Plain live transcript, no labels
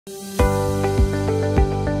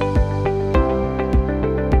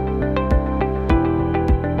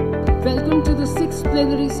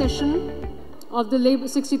plenary session of the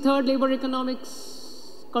 63rd Labour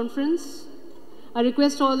Economics Conference. I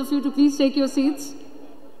request all of you to please take your seats.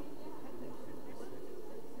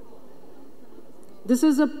 This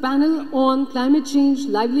is a panel on climate change,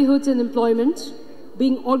 livelihoods and employment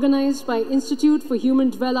being organized by Institute for Human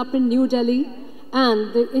Development, New Delhi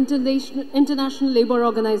and the International Labour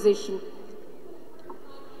Organization.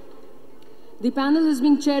 The panel is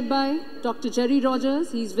being chaired by Dr. Gerry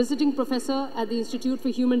Rodgers. He is visiting professor at the Institute for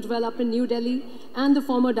Human Development, New Delhi, and the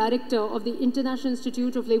former director of the International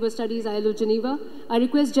Institute of Labour Studies, ILO, Geneva. I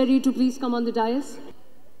request Gerry to please come on the dais.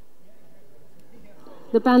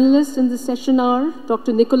 The panelists in this session are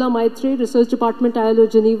Dr. Nicola Maitre, Research Department, ILO,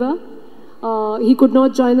 Geneva. He could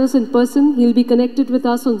not join us in person. He'll be connected with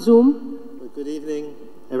us on Zoom. Well, good evening,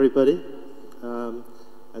 everybody,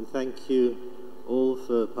 and thank you all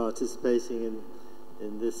for participating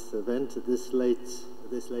in this event at this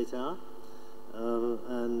late hour,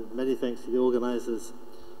 and many thanks to the organisers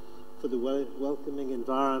for the welcoming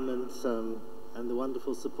environment and the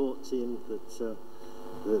wonderful support team that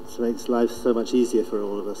makes life so much easier for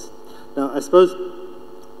all of us. Now, I suppose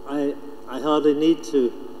I hardly need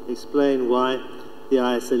to explain why the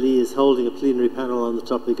ISLE is holding a plenary panel on the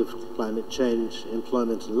topic of climate change,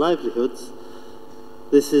 employment and livelihoods.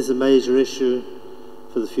 This is a major issue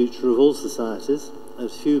for the future of all societies,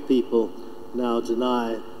 and few people now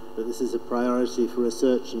deny that this is a priority for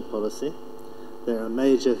research and policy. There are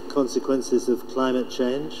major consequences of climate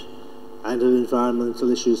change and of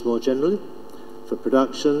environmental issues more generally, for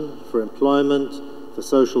production, for employment, for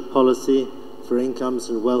social policy, for incomes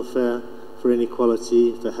and welfare, for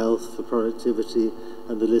inequality, for health, for productivity,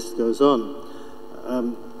 and the list goes on.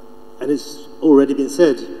 And it's already been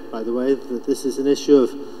said, by the way, that this is an issue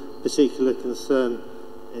of particular concern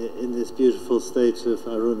in this beautiful state of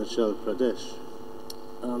Arunachal, Pradesh.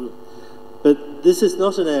 But this is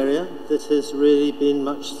not an area that has really been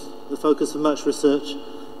the focus of much research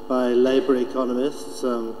by labour economists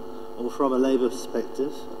or from a labour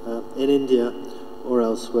perspective in India or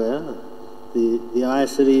elsewhere. The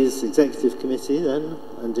ISLE's executive committee then,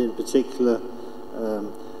 and in particular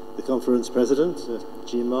the conference president,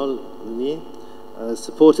 Geneva,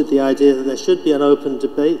 supported the idea that there should be an open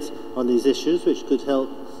debate on these issues which could help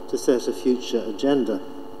to set a future agenda.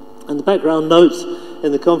 And the background notes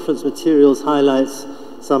in the conference materials highlights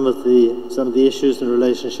some of the issues and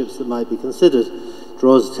relationships that might be considered.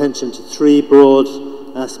 Draws attention to three broad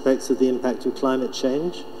aspects of the impact of climate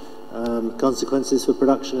change: consequences for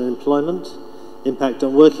production and employment, impact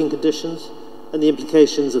on working conditions, and the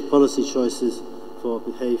implications of policy choices for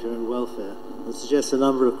behaviour and welfare, and suggests a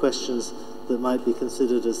number of questions that might be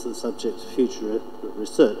considered as the subject of future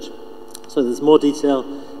research. So there's more detail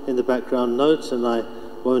in the background note, and I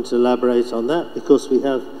won't elaborate on that because we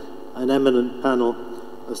have an eminent panel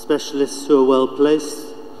of specialists who are well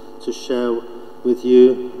placed to share with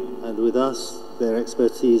you and with us their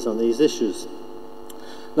expertise on these issues.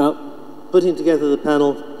 Now, putting together the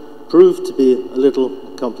panel proved to be a little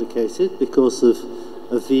complicated because of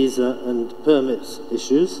visa and permit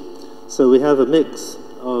issues. So we have a mix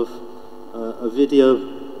of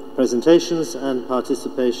video presentations and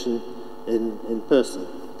participation in person.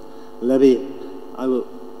 I will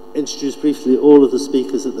introduce briefly all of the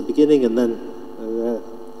speakers at the beginning, and then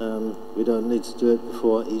we don't need to do it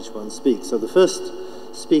before each one speaks. So the first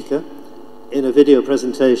speaker in a video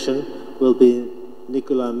presentation will be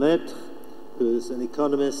Nicola Maitre, who is an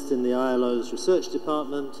economist in the ILO's research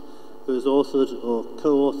department, who has authored or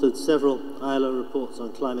co-authored several ILO reports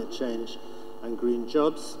on climate change and green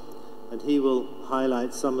jobs, and he will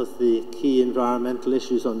highlight some of the key environmental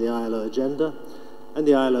issues on the ILO agenda and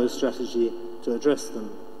the ILO strategy to address them.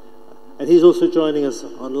 And he's also joining us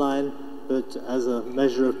online, but as a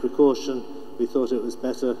measure of precaution, we thought it was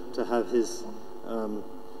better to have his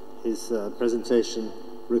presentation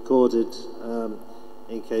recorded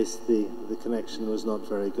in case the connection was not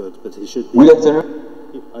very good, but he should be.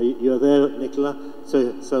 You're there, Nicola?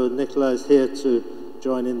 So Nicola is here to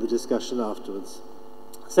join in the discussion afterwards.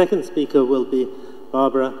 Second speaker will be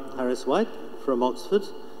Barbara Harris-White from Oxford,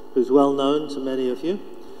 who's well known to many of you.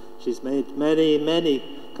 She's made many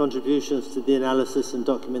contributions to the analysis and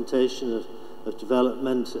documentation of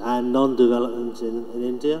development and non-development in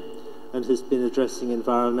India, and has been addressing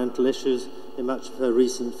environmental issues in much of her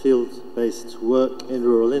recent field-based work in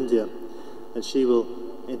rural India. And she will,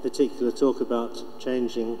 in particular, talk about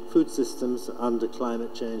changing food systems under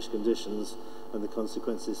climate change conditions and the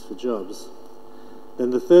consequences for jobs. Then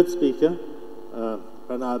the third speaker,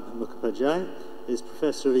 Pranab Mukherjee, is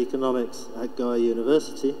Professor of Economics at Goa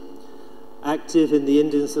University, active in the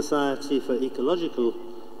Indian Society for Ecological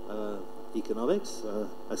Economics,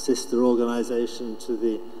 a sister organization to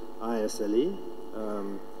the ISLE.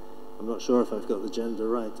 I'm not sure if I've got the gender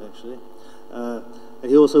right, actually.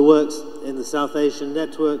 He also works in the South Asian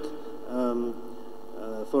Network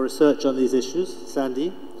for research on these issues,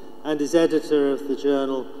 SANDI, and is editor of the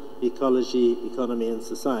journal Ecology, Economy and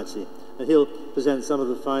Society. And he'll present some of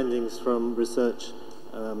the findings from research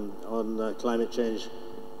on climate change,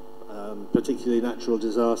 particularly natural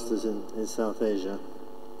disasters in South Asia.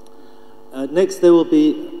 Next, there will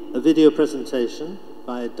be a video presentation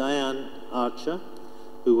by Diane Archer,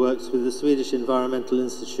 who works with the Swedish Environmental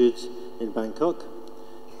Institute in Bangkok.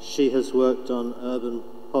 She has worked on urban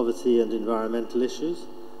poverty and environmental issues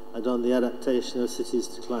and on the adaptation of cities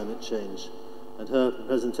to climate change. And her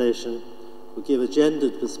presentation will give a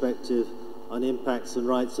gendered perspective on impacts and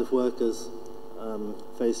rights of workers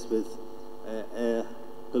faced with air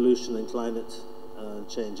pollution and climate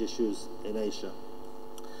change issues in Asia.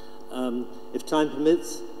 If time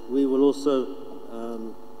permits, we will also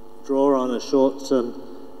draw on a short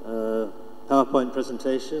PowerPoint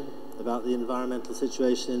presentation about the environmental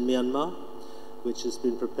situation in Myanmar, which has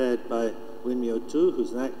been prepared by Win Myo Tu,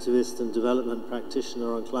 who's an activist and development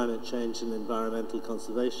practitioner on climate change and environmental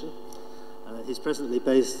conservation. He's presently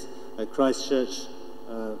based at Christchurch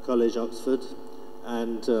College, Oxford,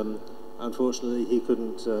 and unfortunately he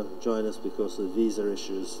couldn't join us because of visa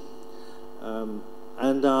issues.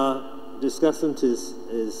 And our discussant is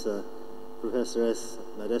Professor S.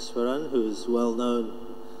 Madheswaran, who is well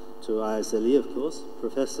known to ISLE, of course,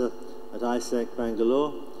 professor at ISEC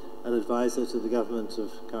Bangalore, and advisor to the government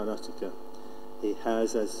of Karnataka. He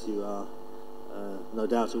has, as you are no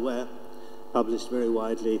doubt aware, published very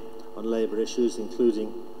widely on labour issues,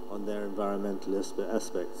 including on their environmental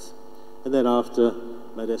aspects. And then after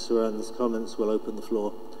Madheswaran's comments, we'll open the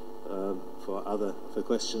floor for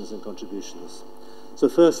questions and contributions. So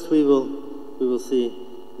first we will see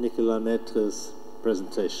Nicolas Maître's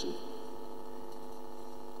presentation.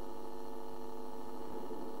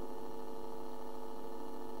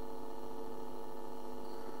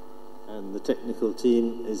 And the technical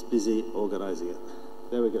team is busy organizing it.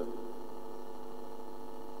 There we go.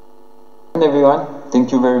 Hello everyone,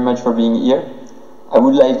 thank you very much for being here. I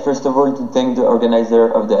would like first of all to thank the organizer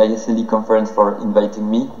of the ISLE conference for inviting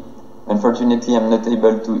me. Unfortunately, I'm not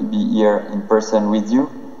able to be here in person with you,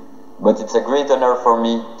 but it's a great honor for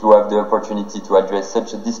me to have the opportunity to address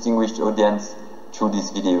such a distinguished audience through this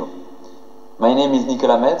video. My name is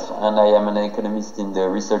Nicolas Maître, and I am an economist in the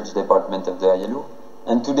research department of the ILO.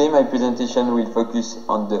 And today my presentation will focus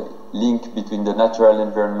on the link between the natural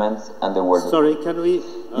environment and the world. Sorry, can we...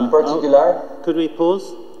 in particular... could we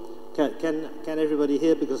pause? Can everybody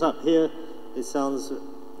hear? Because up here it sounds...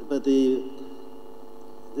 But the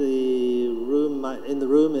room in the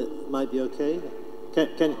room it might be okay.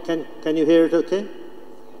 Can you hear it okay?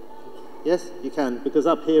 Yes, you can, because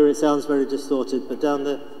up here it sounds very distorted, but down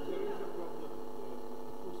there...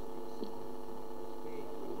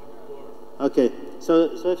 Okay, so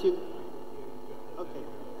if you... Okay,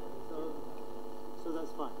 so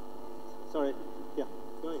that's fine. Sorry, yeah,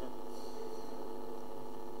 go ahead.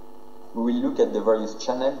 We will look at the various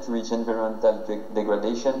channels through which environmental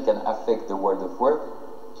degradation can affect the world of work,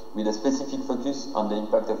 with a specific focus on the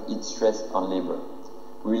impact of heat stress on labor.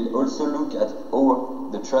 We will also look at how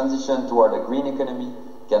the transition toward a green economy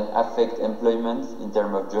can affect employment in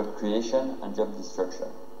terms of job creation and job destruction.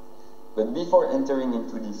 But before entering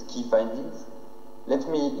into these key findings, let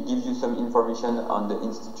me give you some information on the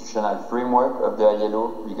institutional framework of the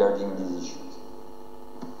ILO regarding these issues.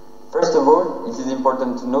 First of all, it is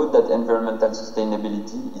important to note that environmental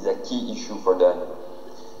sustainability is a key issue for the ILO,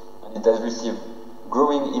 and it has received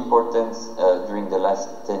growing importance during the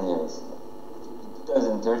last 10 years. In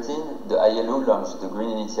 2013, the ILO launched the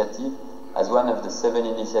Green Initiative as one of the 7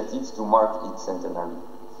 initiatives to mark its centenary.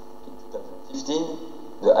 In 2015,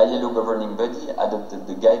 the ILO governing body adopted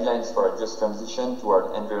the guidelines for a just transition toward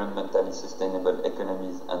environmentally sustainable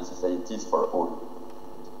economies and societies for all.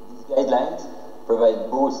 These guidelines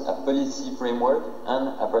provide both a policy framework and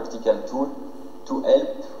a practical tool to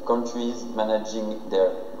help countries managing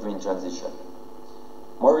their green transition.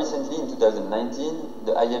 More recently, in 2019,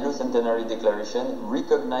 the ILO Centenary Declaration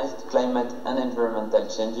recognized climate and environmental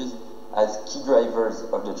changes as key drivers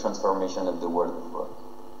of the transformation of the world of work.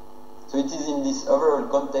 So it is in this overall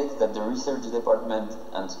context that the research department,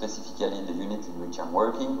 and specifically the unit in which I'm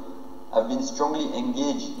working, have been strongly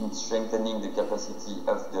engaged in strengthening the capacity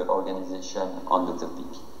of the organization on the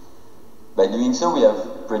topic. By doing so, we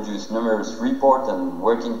have produced numerous reports and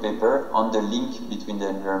working papers on the link between the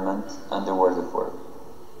environment and the world of work.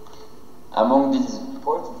 Among these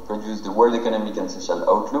reports, we produced the World Economic and Social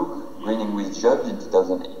Outlook, Greening with Jobs in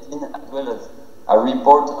 2018, as well as a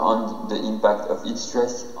report on the impact of heat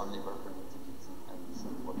stress on labor productivity and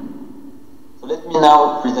decent work. So let me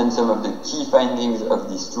now present some of the key findings of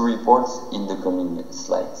these two reports in the coming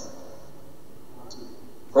slides.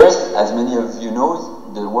 First, as many of you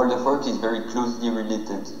know, the world of work is very closely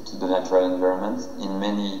related to the natural environment in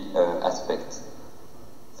many aspects.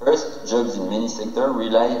 First, jobs in many sectors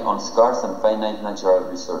rely on scarce and finite natural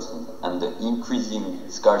resources, and the increasing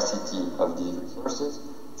scarcity of these resources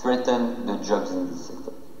threaten the jobs in this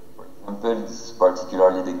sector. For example, this is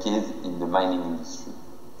particularly the case in the mining industry.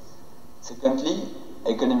 Secondly,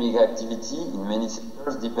 economic activity in many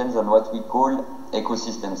sectors depends on what we call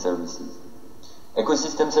ecosystem services.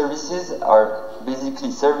 Ecosystem services are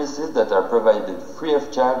basically services that are provided free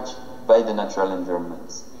of charge by the natural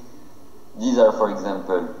environments. These are, for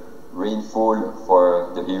example, rainfall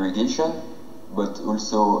for the irrigation, but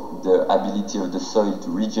also the ability of the soil to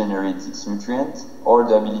regenerate its nutrients, or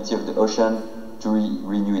the ability of the ocean to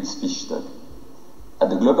renew its fish stock. At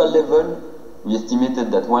the global level, we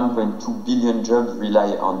estimated that 1.2 billion jobs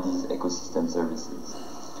rely on these ecosystem services.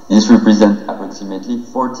 This represents approximately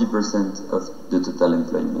 40% of the total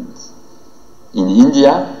employment. In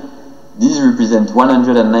India, these represent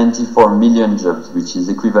 194 million jobs, which is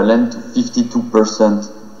equivalent to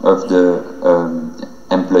 52% of the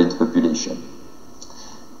employed population.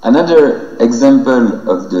 Another example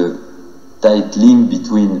of the tight link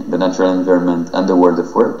between the natural environment and the world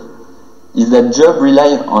of work is that jobs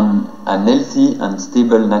rely on an healthy and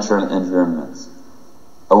stable natural environment.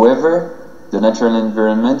 However, the natural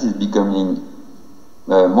environment is becoming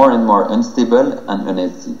more and more unstable and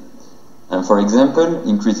unhealthy. And for example,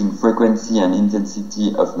 increasing frequency and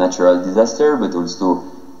intensity of natural disaster, but also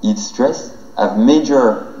heat stress, have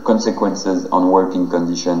major consequences on working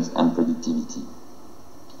conditions and productivity.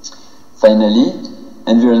 Finally,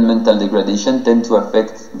 environmental degradation tends to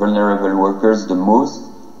affect vulnerable workers the most,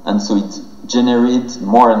 and so it generates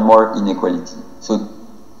more and more inequality. So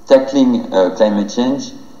tackling climate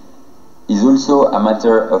change is also a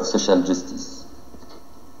matter of social justice.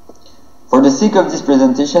 For the sake of this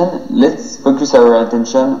presentation, let's focus our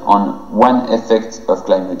attention on one effect of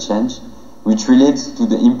climate change, which relates to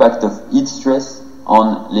the impact of heat stress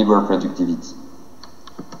on labor productivity.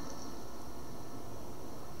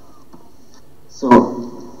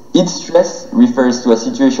 So, heat stress refers to a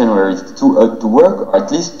situation where it's too hot to work, or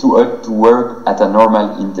at least too hot to work at a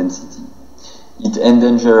normal intensity. It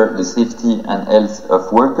endangers the safety and health of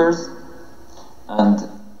workers, and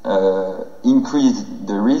increase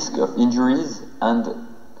the risk of injuries and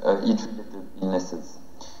heat-related illnesses.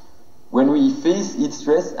 When we face heat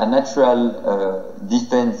stress, a natural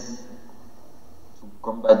defense to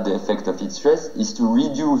combat the effect of heat stress is to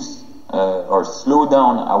reduce or slow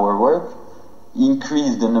down our work,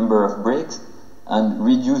 increase the number of breaks, and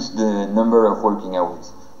reduce the number of working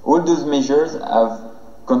hours. All those measures have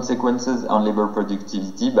consequences on labor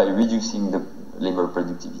productivity by reducing the labor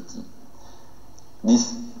productivity.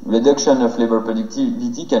 This reduction of labor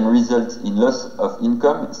productivity can result in loss of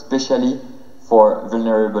income, especially for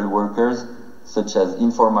vulnerable workers, such as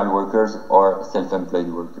informal workers or self-employed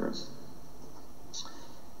workers.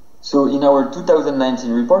 So in our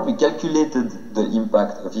 2019 report, we calculated the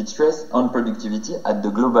impact of heat stress on productivity at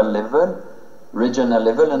the global level, regional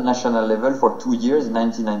level, and national level for 2 years,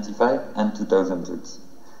 1995 and 2030.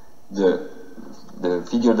 The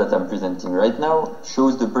figure that I'm presenting right now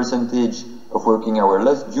shows the percentage of working hour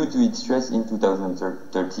loss due to heat stress in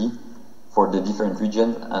 2030 for the different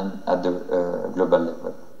regions and at the global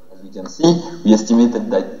level. As we can see, we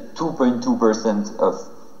estimated that 2.2% of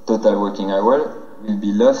total working hour will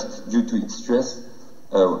be lost due to heat stress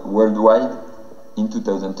worldwide in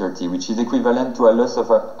 2030, which is equivalent to a loss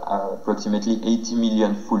of approximately 80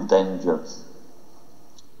 million full-time jobs.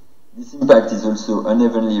 This impact is also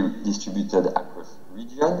unevenly distributed across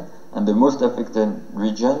regions, and the most affected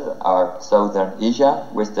regions are Southern Asia,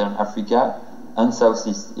 Western Africa, and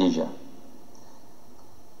Southeast Asia.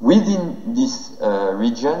 Within these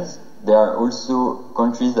regions, there are also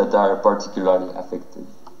countries that are particularly affected.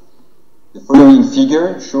 The following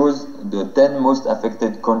figure shows the 10 most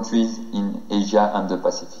affected countries in Asia and the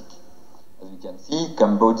Pacific. As we can see,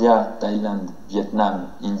 Cambodia, Thailand,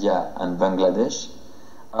 Vietnam, India, and Bangladesh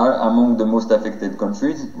are among the most affected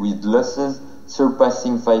countries, with losses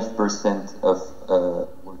surpassing 5% of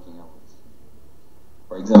working hours.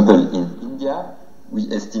 For example, in India, we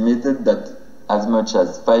estimated that as much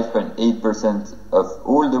as 5.8% of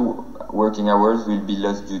all the working hours will be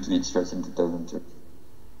lost due to heat stress in 2030.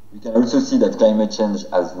 We can also see that climate change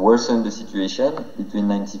has worsened the situation between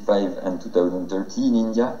 1995 and 2030 in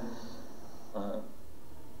India,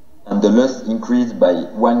 and the loss increased by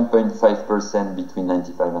 1.5% between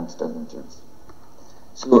 1995 and 2030.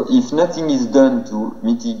 So if nothing is done to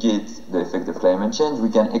mitigate the effect of climate change, we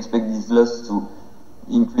can expect this loss to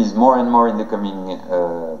increase more and more in the coming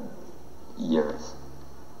years.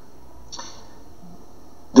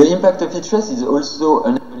 The impact of heat stress is also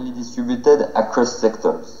unevenly distributed across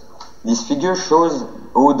sectors. This figure shows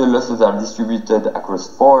how the losses are distributed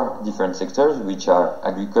across 4 different sectors, which are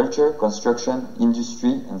agriculture, construction,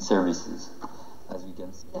 industry, and services. As we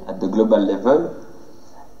can see, at the global level,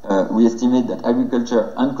 we estimate that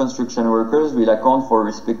agriculture and construction workers will account for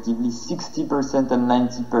respectively 60% and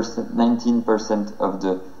 19% of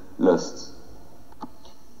the loss.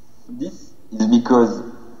 This is because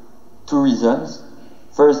 2 reasons.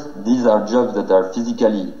 First, these are jobs that are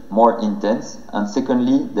physically more intense, and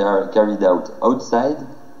secondly, they are carried out outside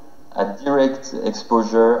at direct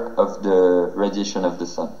exposure of the radiation of the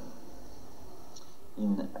sun.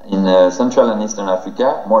 In Central and Eastern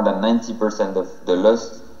Africa, more than 90% of the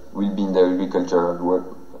loss will be in the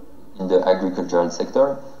agricultural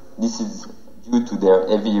sector. This is due to their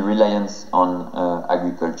heavy reliance on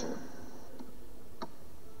agriculture.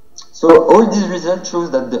 So all these results show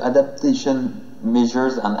that the adaptation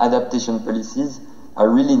measures and adaptation policies are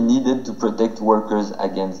really needed to protect workers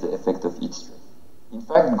against the effect of heat stress. In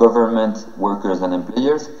fact, government, workers and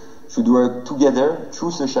employers should work together through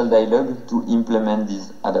social dialogue to implement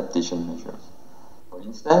these adaptation measures. For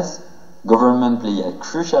instance, government play a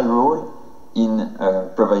crucial role in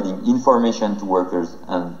providing information to workers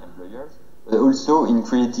and employers, but also in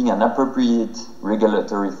creating an appropriate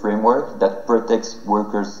regulatory framework that protects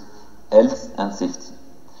workers' health and safety.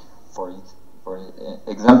 For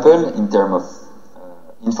example, in terms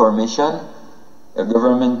of information, a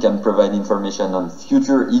government can provide information on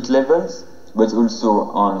future heat levels, but also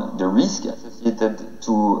on the risk associated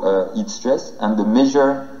to heat stress and the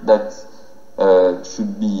measure that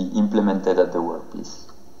should be implemented at the workplace.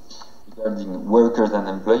 Regarding workers and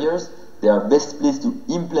employers, they are best placed to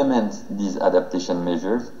implement these adaptation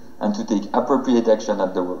measures and to take appropriate action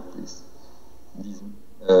at the workplace. These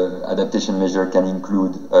adaptation measures can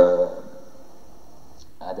include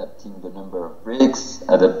adapting the number of breaks,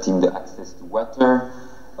 adapting the access to water,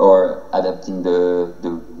 or adapting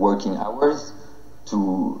the working hours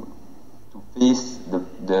to face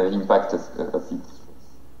the impact of heat stress.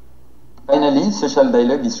 Finally, social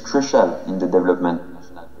dialogue is crucial in the development of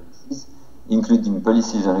national policies, including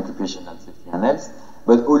policies on occupational safety and health,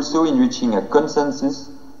 but also in reaching a consensus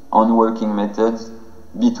on working methods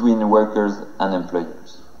between workers and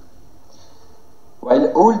employers.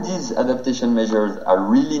 While all these adaptation measures are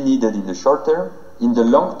really needed in the short term, in the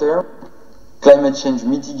long term, climate change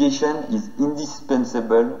mitigation is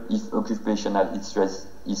indispensable if occupational heat stress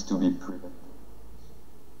is to be prevented.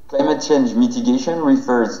 Climate change mitigation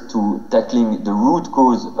refers to tackling the root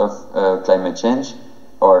cause of climate change,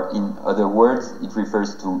 or in other words, it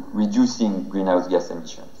refers to reducing greenhouse gas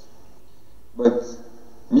emissions. But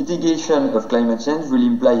mitigation of climate change will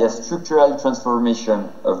imply a structural transformation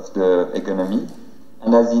of the economy,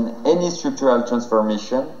 and as in any structural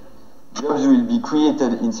transformation, jobs will be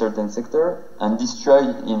created in certain sectors and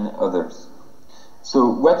destroyed in others. So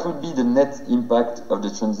what would be the net impact of the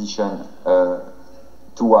transition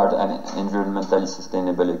toward an environmentally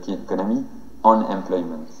sustainable economy on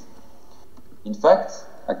employment? In fact,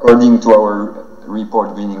 according to our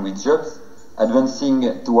report Greening with Jobs,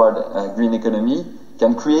 advancing toward a green economy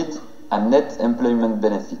can create a net employment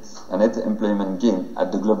benefits, a net employment gain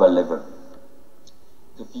at the global level.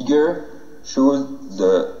 The figure shows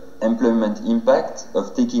the employment impact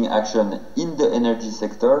of taking action in the energy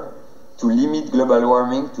sector to limit global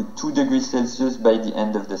warming to 2 degrees Celsius by the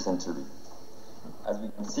end of the century. As we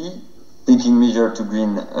can see, taking measures to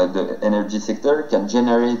green the energy sector can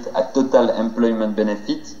generate a total employment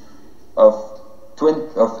benefit of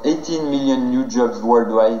 18 million new jobs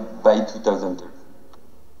worldwide by 2030.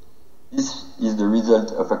 This is the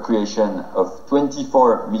result of a creation of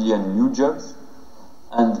 24 million new jobs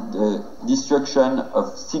and the destruction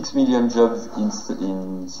of 6 million jobs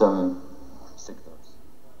in some sectors.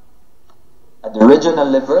 At the regional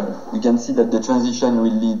level, we can see that the transition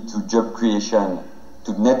will lead to job creation,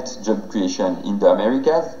 to net job creation in the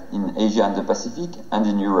Americas, in Asia and the Pacific, and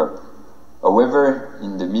in Europe. However,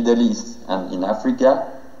 in the Middle East and in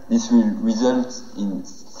Africa, this will result in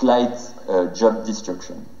slight job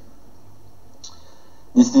destruction.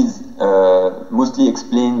 This is mostly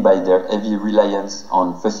explained by their heavy reliance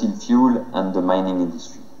on fossil fuel and the mining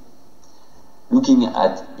industry. Looking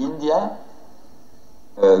at India,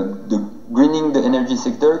 greening the energy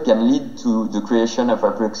sector can lead to the creation of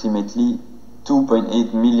approximately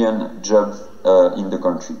 2.8 million jobs in the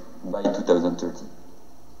country by 2030.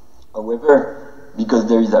 However, because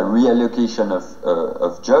there is a reallocation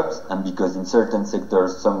of jobs, and because in certain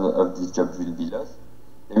sectors some of these jobs will be lost,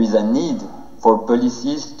 there is a need for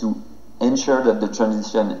policies to ensure that the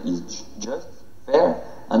transition is just, fair,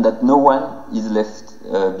 and that no one is left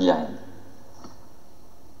behind.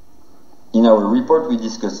 In our report, we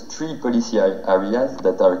discussed 3 policy areas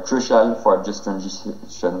that are crucial for just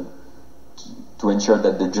transition to ensure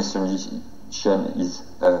that the just transition is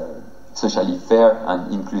socially fair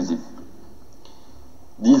and inclusive.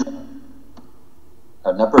 These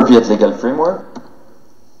are an appropriate legal framework,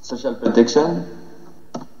 social protection,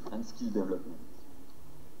 and skill development.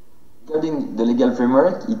 Regarding the legal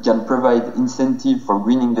framework, it can provide incentive for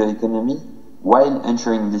greening the economy while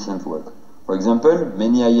ensuring decent work. For example,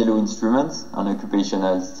 many ILO instruments on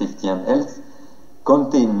occupational safety and health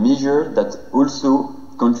contain measures that also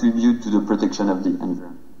contribute to the protection of the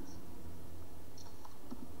environment.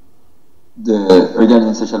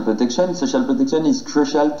 Regarding social protection is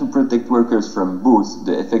crucial to protect workers from both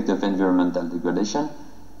the effect of environmental degradation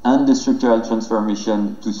and the structural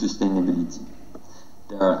transformation to sustainability.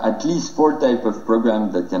 There are at least 4 types of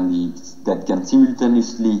programs that can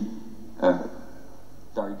simultaneously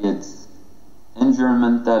target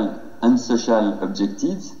environmental and social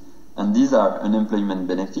objectives, and these are unemployment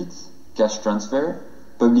benefits, cash transfer,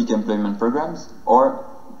 public employment programs, or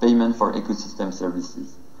payment for ecosystem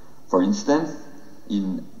services. For instance,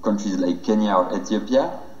 in countries like Kenya or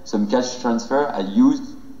Ethiopia, some cash transfer are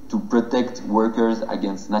used to protect workers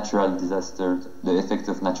against natural disasters, the effects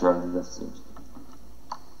of natural disasters.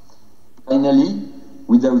 Finally,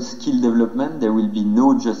 without skill development, there will be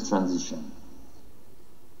no just transition,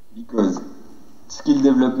 because skill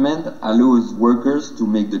development allows workers to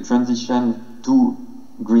make the transition to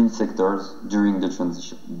green sectors during the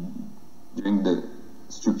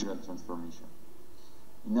structural transformation.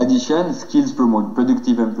 In addition, skills promote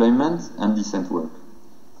productive employment and decent work.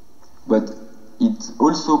 But it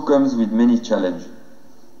also comes with many challenges.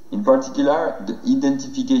 In particular, the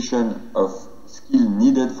identification of skills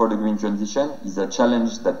needed for the green transition is a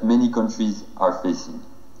challenge that many countries are facing.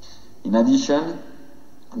 In addition,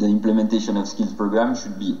 the implementation of skills programs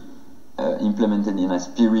should be implemented in a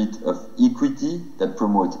spirit of equity that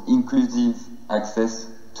promotes inclusive access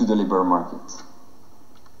to the labor market.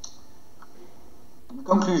 In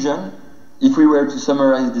conclusion, if we were to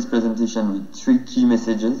summarize this presentation with 3 key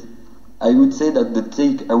messages, I would say that the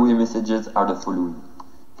takeaway messages are the following.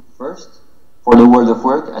 First, for the world of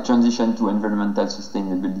work, a transition to environmental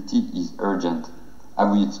sustainability is urgent. As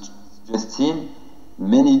we've just seen,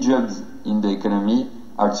 many jobs in the economy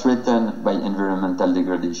are threatened by environmental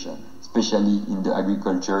degradation, especially in the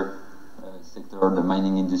agriculture sector, the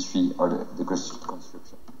mining industry, or the construction.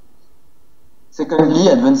 Secondly,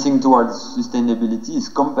 advancing towards sustainability is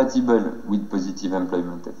compatible with positive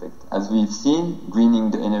employment effect. As we've seen,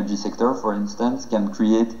 greening the energy sector, for instance, can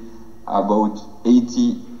create about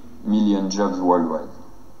 80 million jobs worldwide.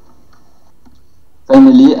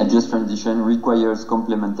 Finally, a just transition requires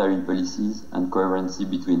complementary policies and coherency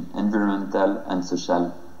between environmental and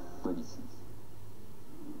social policies.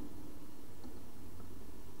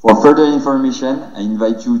 For further information, I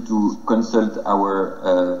invite you to consult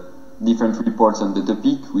our different reports on the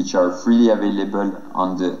topic, which are freely available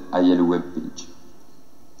on the ILO webpage.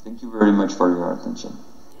 Thank you very much for your attention.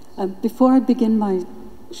 Before I begin my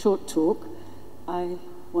short talk, I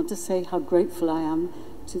want to say how grateful I am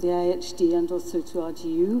to the IHD and also to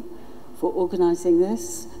RGU for organizing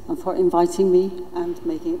this and for inviting me and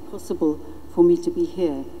making it possible for me to be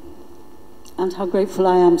here. And how grateful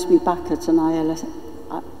I am to be back at an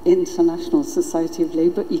International Society of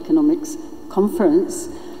Labour Economics conference,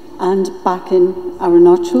 and back in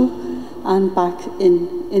Arunachal and back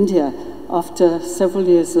in India after several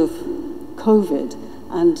years of COVID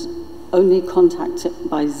and only contact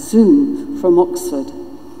by Zoom from Oxford.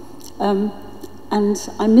 And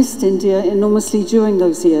I missed India enormously during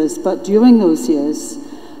those years, but during those years,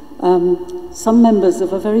 some members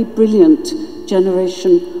of a very brilliant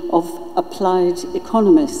generation of applied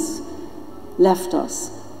economists left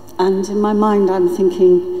us. And in my mind, I'm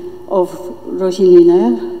thinking of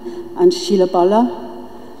Rohini and Sheila Bala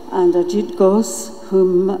and Ajit Ghosh,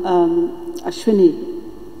 whom Ashwini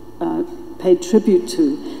paid tribute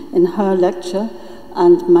to in her lecture,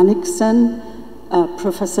 and Manik Sen,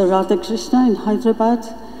 Professor Radhakrishna in Hyderabad,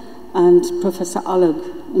 and Professor Alag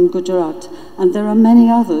in Gujarat. And there are many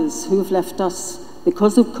others who have left us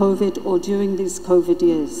because of COVID or during these COVID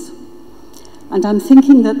years. And I'm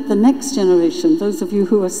thinking that the next generation, those of you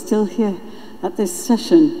who are still here at this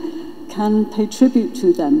session, can pay tribute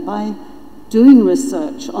to them by doing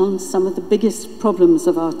research on some of the biggest problems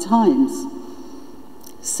of our times.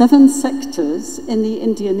 7 sectors in the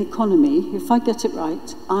Indian economy, if I get it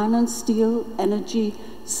right: iron and steel, energy,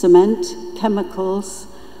 cement, chemicals,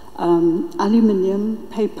 aluminium,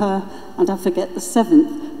 paper, and I forget the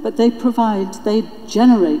 7th, but they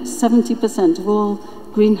generate 70% of all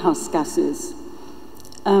greenhouse gases.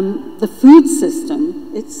 The food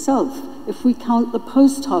system itself, if we count the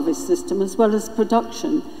post-harvest system as well as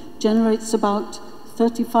production, generates about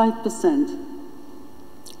 35%.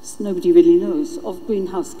 So nobody really knows of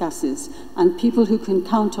greenhouse gases, and people who can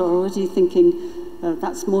count are already thinking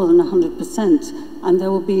that's more than 100%, and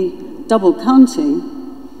there will be double counting.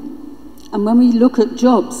 And when we look at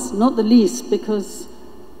jobs, not the least because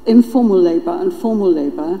informal labor and formal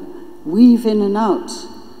labor weave in and out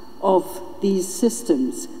of these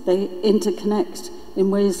systems. They interconnect in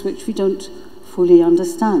ways which we don't fully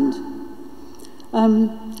understand.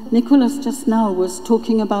 Nicholas just now was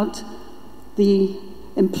talking about the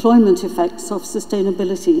employment effects of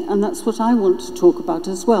sustainability, and that's what I want to talk about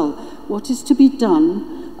as well. What is to be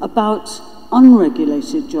done about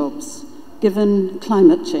unregulated jobs, given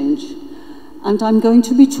climate change? And I'm going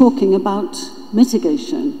to be talking about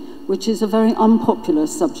mitigation, which is a very unpopular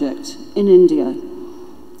subject in India.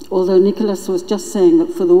 Although Nicholas was just saying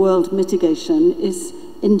that for the world, mitigation is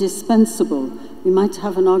indispensable. We might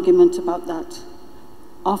have an argument about that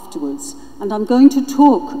afterwards. And I'm going to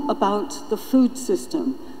talk about the food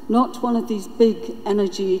system, not one of these big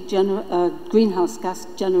energy greenhouse gas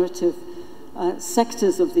generative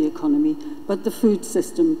sectors of the economy, but the food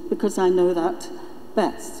system, because I know that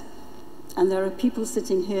best. And there are people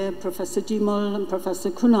sitting here, Professor Jimol and Professor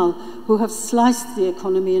Kunal, who have sliced the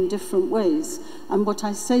economy in different ways. And what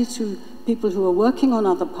I say to people who are working on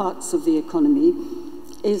other parts of the economy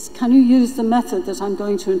is, can you use the method that I'm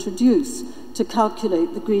going to introduce to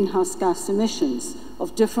calculate the greenhouse gas emissions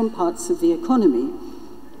of different parts of the economy,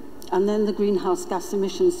 and then the greenhouse gas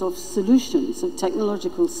emissions of solutions, of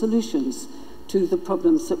technological solutions to the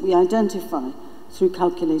problems that we identify through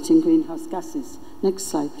calculating greenhouse gases. Next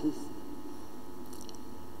slide, please.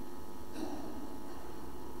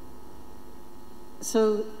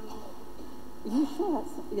 So, are you sure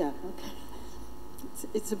that's, yeah, okay.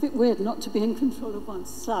 It's a bit weird not to be in control of one's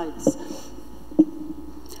slides.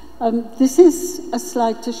 This is a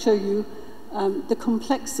slide to show you the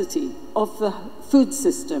complexity of the food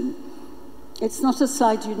system. It's not a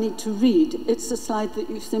slide you need to read, it's a slide that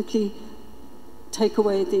you simply take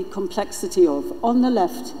away the complexity of. On the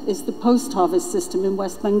left is the post-harvest system in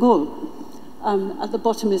West Bengal. At the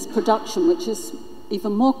bottom is production, which is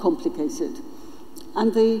even more complicated.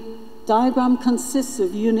 And the diagram consists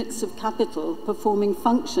of units of capital performing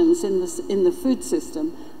functions in the food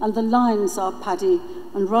system, and the lines are paddy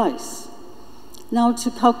and rice. Now,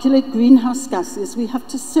 to calculate greenhouse gases, we have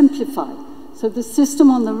to simplify. So the system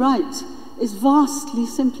on the right is vastly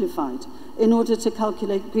simplified in order to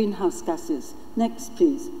calculate greenhouse gases. Next,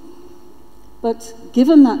 please. But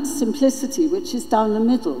given that simplicity, which is down the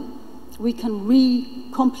middle, we can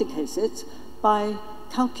re-complicate it by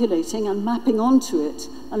calculating and mapping onto it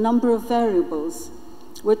a number of variables,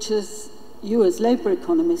 which you as labour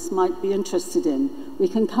economists might be interested in. We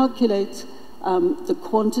can calculate the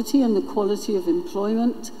quantity and the quality of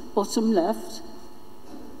employment, bottom left,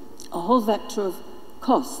 a whole vector of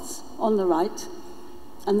costs on the right,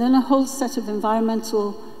 and then a whole set of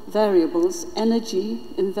environmental variables, energy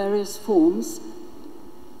in various forms,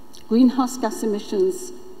 greenhouse gas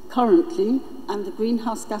emissions currently, and the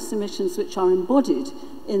greenhouse gas emissions which are embodied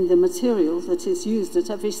in the material that is used at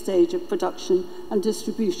every stage of production and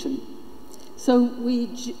distribution. So we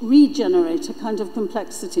regenerate a kind of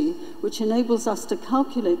complexity which enables us to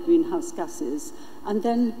calculate greenhouse gases and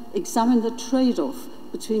then examine the trade-off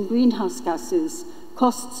between greenhouse gases,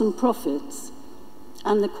 costs and profits,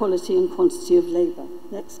 and the quality and quantity of labour.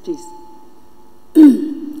 Next, please.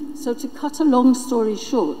 So to cut a long story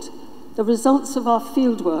short, the results of our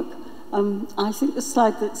fieldwork, I think the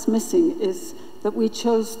slide that's missing is that we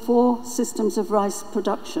chose 4 systems of rice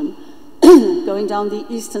production going down the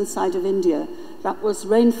eastern side of India. That was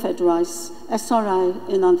rain-fed rice, SRI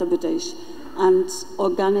in Andhra Pradesh, and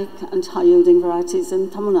organic and high-yielding varieties in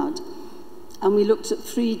Tamil Nadu. And we looked at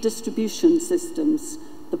 3 distribution systems: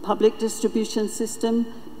 the public distribution system,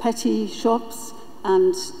 petty shops,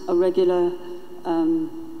 and a regular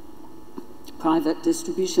private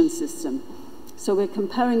distribution system. So we're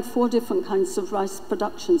comparing 4 different kinds of rice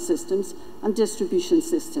production systems and distribution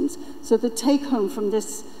systems. So the take-home from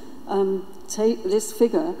this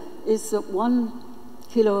figure is that 1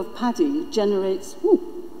 kilo of paddy generates,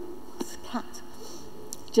 it's a cat,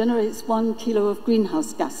 generates 1 kilo of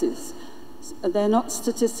greenhouse gases. They're not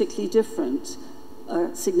statistically different,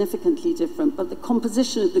 significantly different, but the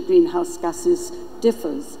composition of the greenhouse gases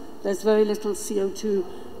differs. There's very little CO2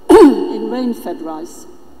 in rain-fed rice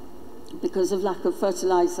because of lack of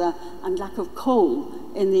fertilizer and lack of coal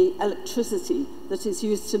in the electricity that is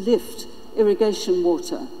used to lift irrigation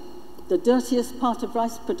water. The dirtiest part of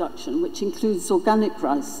rice production, which includes organic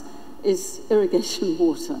rice, is irrigation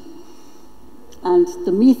water. And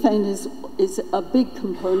the methane is a big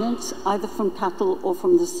component, either from cattle or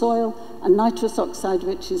from the soil, and nitrous oxide,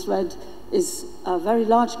 which is red, is a very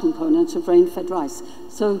large component of rain-fed rice.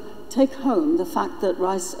 So take home the fact that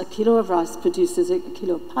a kilo of rice produces, a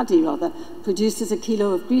kilo of paddy rather, produces a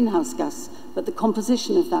kilo of greenhouse gas, but the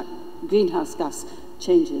composition of that greenhouse gas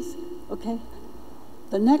changes, okay?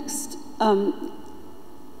 The next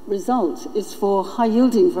result is for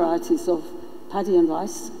high-yielding varieties of paddy and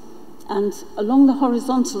rice. And along the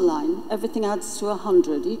horizontal line, everything adds to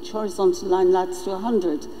 100. Each horizontal line adds to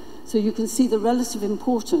 100. So you can see the relative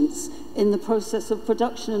importance in the process of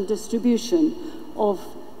production and distribution of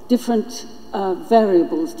different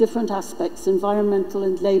variables, different aspects, environmental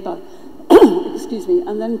and labor, excuse me,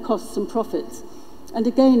 and then costs and profits. And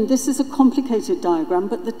again, this is a complicated diagram,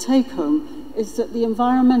 but the take-home is that the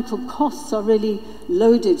environmental costs are really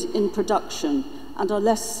loaded in production and are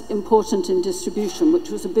less important in distribution, which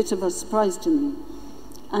was a bit of a surprise to me.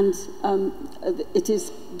 And it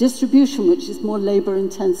is distribution which is more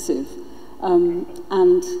labor-intensive and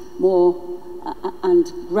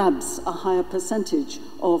grabs a higher percentage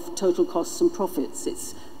of total costs and profits.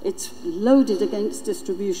 It's loaded against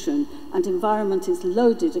distribution, and environment is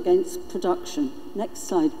loaded against production. Next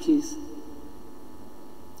slide, please.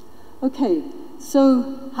 Okay,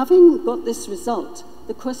 so having got this result,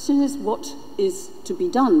 the question is what is to be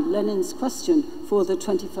done, Lenin's question for the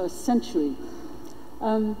 21st century.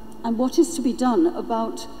 And what is to be done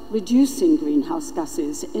about reducing greenhouse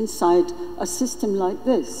gases inside a system like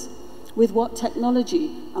this? With what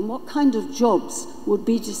technology and what kind of jobs would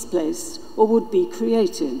be displaced or would be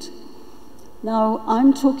created? Now,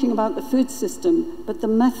 I'm talking about the food system, but the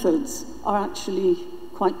methods are actually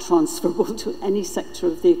quite transferable to any sector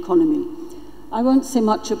of the economy. I won't say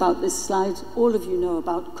much about this slide. All of you know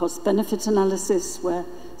about cost-benefit analysis, where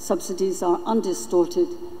subsidies are undistorted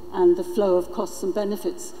and the flow of costs and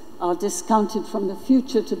benefits are discounted from the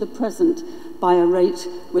future to the present by a rate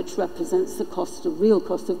which represents the real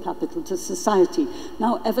cost of capital to society.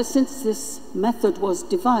 Now, ever since this method was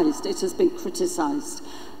devised, it has been criticized.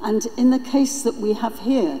 And in the case that we have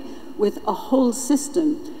here, with a whole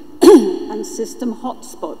system and system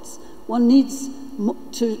hotspots, one needs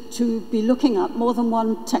to be looking at more than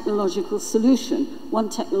one technological solution. One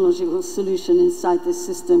technological solution inside this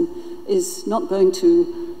system is not going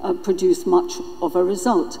to produce much of a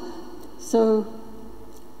result. So,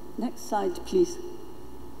 next slide, please.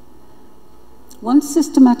 One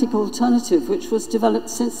systematic alternative, which was developed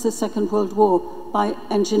since the Second World War by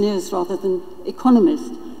engineers rather than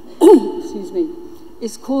economists, excuse me,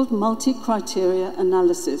 is called multi-criteria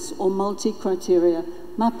analysis or multi-criteria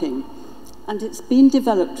mapping. And it's been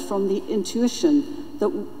developed from the intuition that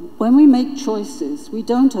when we make choices, we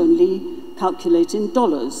don't only calculate in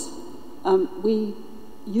dollars. We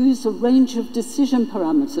use a range of decision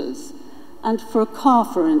parameters. And for a car,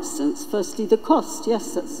 for instance, firstly, the cost,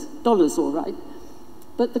 yes, that's dollars, all right.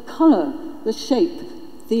 But the color, the shape,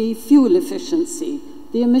 the fuel efficiency,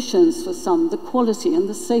 the emissions for some, the quality and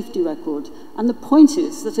the safety record. And the point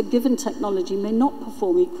is that a given technology may not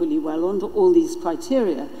perform equally well under all these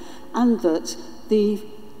criteria, and that the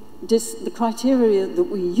criteria that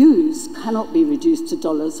we use cannot be reduced to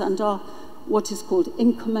dollars and are what is called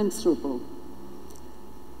incommensurable.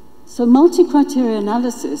 So multi-criteria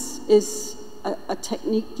analysis is a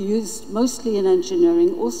technique used mostly in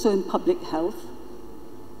engineering, also in public health.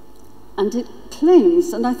 And it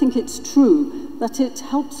claims, and I think it's true, that it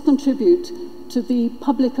helps contribute to the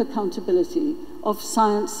public accountability of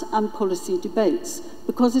science and policy debates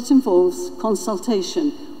because it involves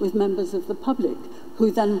consultation with members of the public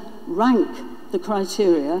who then rank the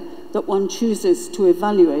criteria that one chooses to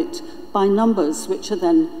evaluate by numbers which are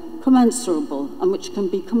then commensurable and which can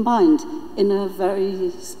be combined in a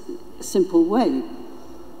very simple way.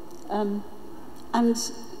 And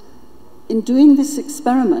in doing this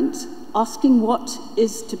experiment, asking what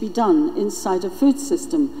is to be done inside a food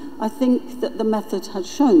system, I think that the method has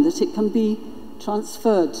shown that it can be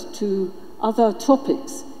transferred to other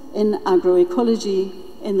topics in agroecology,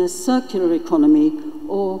 in the circular economy,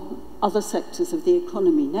 or other sectors of the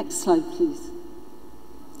economy. Next slide, please.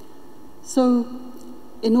 So,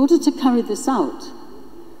 in order to carry this out,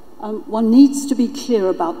 one needs to be clear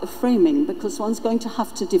about the framing, because one's going to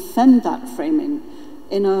have to defend that framing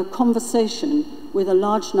in a conversation with a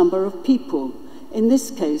large number of people. In this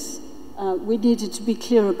case, we needed to be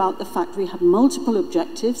clear about the fact we had multiple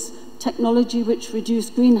objectives: technology which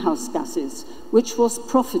reduced greenhouse gases, which was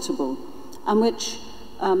profitable, and which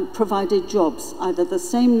provided jobs, either the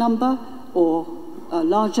same number or a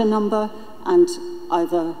larger number, and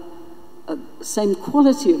either same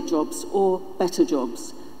quality of jobs or better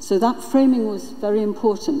jobs. So that framing was very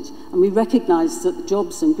important, and we recognized that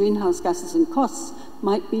jobs and greenhouse gases and costs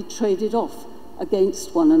might be traded off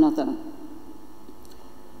against one another.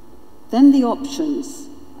 Then the options.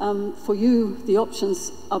 For you, the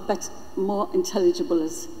options are more intelligible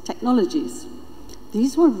as technologies.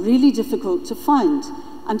 These were really difficult to find,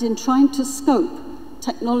 and in trying to scope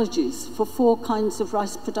technologies for 4 kinds of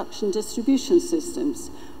rice production distribution systems,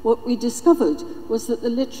 what we discovered was that the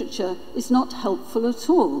literature is not helpful at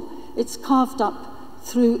all. It's carved up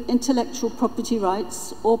through intellectual property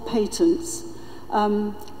rights or patents.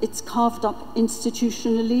 It's carved up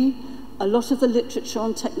institutionally. A lot of the literature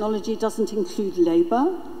on technology doesn't include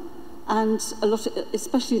labor, and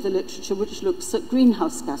especially the literature which looks at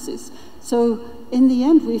greenhouse gases. So in the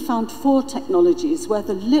end, we found 4 technologies where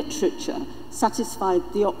the literature satisfied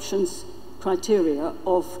the options criteria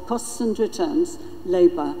of costs and returns,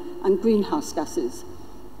 labor, and greenhouse gases.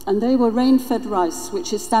 And they were rain-fed rice,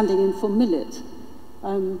 which is standing in for millet,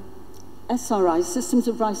 SRI, systems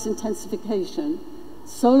of rice intensification,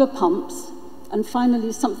 solar pumps, and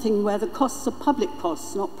finally something where the costs are public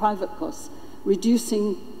costs, not private costs,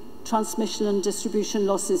 reducing transmission and distribution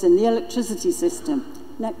losses in the electricity system.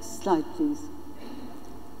 Next slide, please.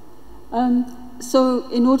 So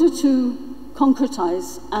in order to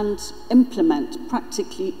concretize and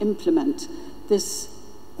practically implement this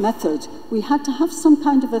method, we had to have some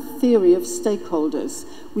kind of a theory of stakeholders.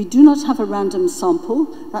 We do not have a random sample,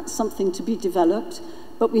 that's something to be developed,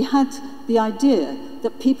 but we had the idea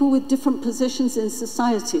that people with different positions in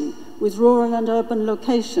society, with rural and urban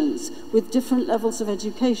locations, with different levels of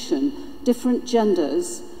education, different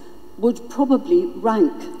genders, would probably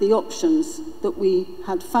rank the options that we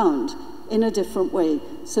had found in a different way.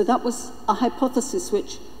 So that was a hypothesis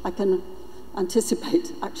which I can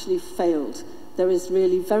anticipate actually failed. There is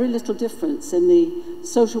really very little difference in the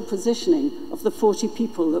social positioning of the 40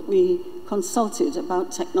 people that we consulted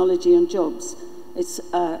about technology and jobs.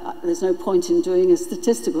 There's no point in doing a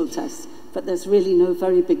statistical test, but there's really no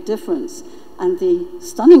very big difference. And the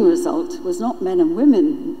stunning result was not men and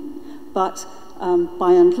women, but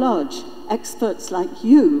by and large, experts like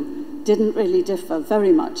you didn't really differ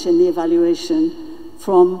very much in the evaluation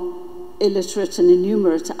from illiterate and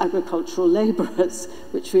innumerate agricultural labourers,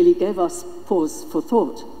 which really gave us pause for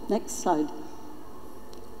thought. Next slide.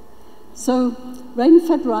 So,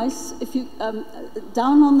 rain-fed rice, if you,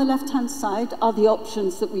 down on the left-hand side are the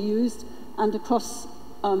options that we used, and across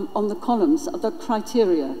on the columns are the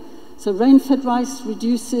criteria. So rain-fed rice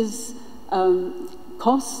reduces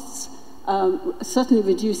costs, certainly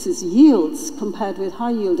reduces yields compared with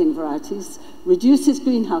high-yielding varieties, reduces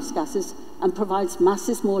greenhouse gases, and provides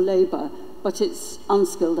masses more labour, but it's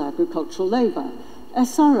unskilled agricultural labour.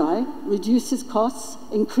 SRI reduces costs,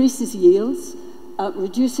 increases yields,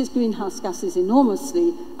 reduces greenhouse gases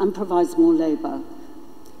enormously, and provides more labour.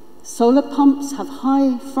 Solar pumps have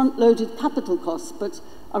high front-loaded capital costs, but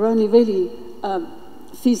are only really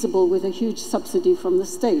feasible with a huge subsidy from the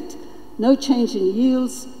state. No change in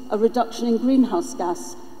yields, a reduction in greenhouse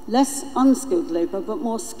gas, less unskilled labour, but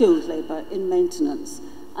more skilled labour in maintenance.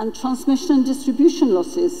 And transmission and distribution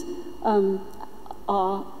losses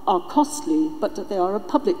are costly, but they are a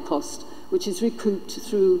public cost, which is recouped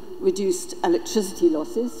through reduced electricity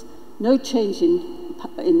losses, no change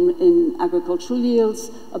in agricultural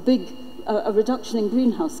yields, a reduction in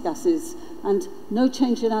greenhouse gases, and no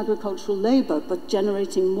change in agricultural labour, but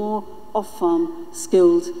generating more off-farm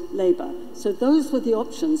skilled labour. So those were the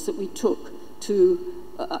options that we took to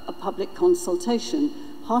a public consultation,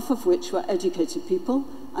 half of which were educated people,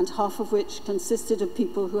 and half of which consisted of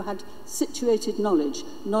people who had situated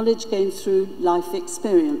knowledge gained through life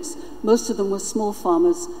experience. Most of them were small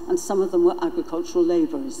farmers, and some of them were agricultural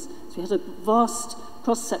labourers. So we had a vast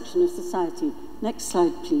cross-section of society. Next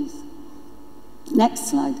slide, please. Next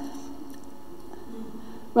slide.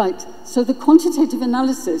 Right, so the quantitative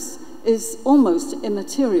analysis is almost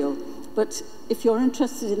immaterial, but if you're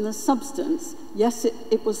interested in the substance, yes,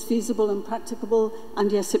 it was feasible and practicable,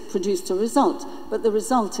 and yes, it produced a result. But the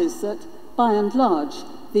result is that, by and large,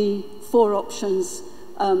 the 4 options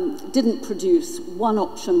didn't produce one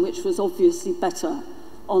option which was obviously better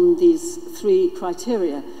on these three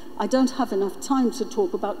criteria. I don't have enough time to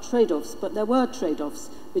talk about trade-offs, but there were trade-offs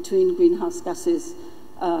between greenhouse gases,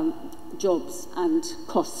 jobs and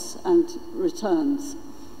costs and returns.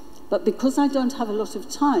 But because I don't have a lot of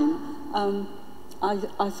time,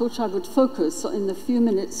 I thought I would focus in the few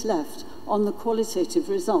minutes left on the qualitative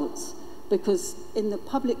results, because in the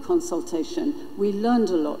public consultation we learned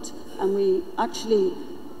a lot, and we actually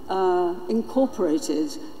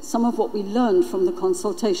incorporated some of what we learned from the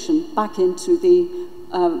consultation back into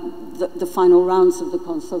the final rounds of the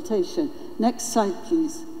consultation. Next slide,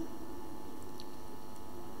 please.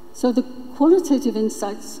 So the qualitative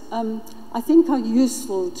insights, I think, are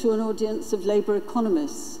useful to an audience of Labour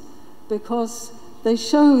economists, because they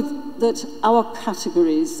show that our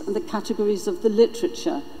categories and the categories of the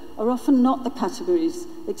literature are often not the categories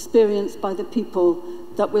experienced by the people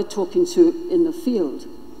that we're talking to in the field.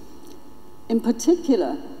 In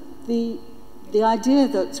particular, the idea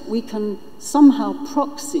that we can somehow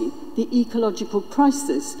proxy the ecological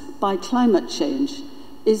crisis by climate change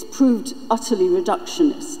is proved utterly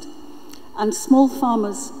reductionist. And small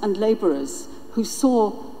farmers and labourers who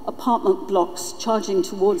saw apartment blocks charging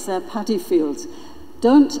towards their paddy fields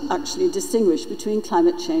don't actually distinguish between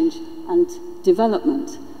climate change and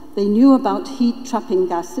development. They knew about heat-trapping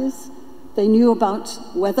gases, they knew about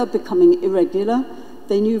weather becoming irregular,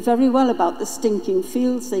 they knew very well about the stinking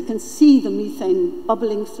fields, they can see the methane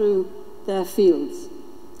bubbling through their fields.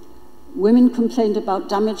 Women complained about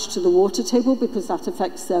damage to the water table because that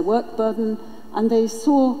affects their work burden, and they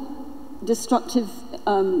saw destructive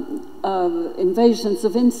invasions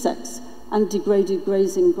of insects and degraded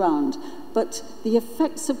grazing ground. But the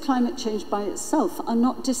effects of climate change by itself are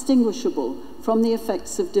not distinguishable from the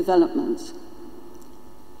effects of development.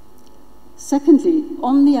 Secondly,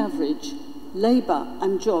 on the average, labour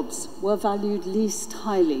and jobs were valued least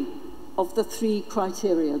highly of the three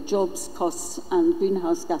criteria: jobs, costs and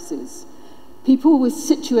greenhouse gases. People with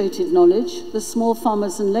situated knowledge, the small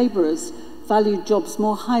farmers and labourers, valued jobs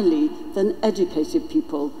more highly than educated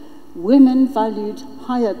people. Women valued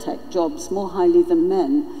higher tech jobs more highly than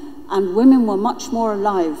men, and women were much more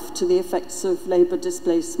alive to the effects of labour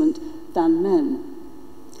displacement than men.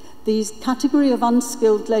 The category of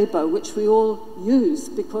unskilled labour, which we all use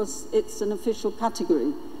because it's an official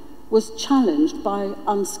category, was challenged by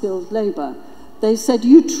unskilled labour. They said,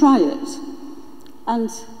 you try it. And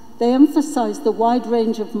they emphasised the wide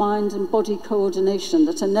range of mind and body coordination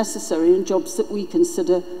that are necessary in jobs that we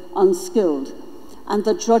consider unskilled, and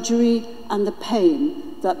the drudgery and the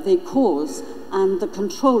pain that they cause, and the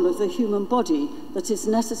control of the human body that is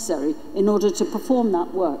necessary in order to perform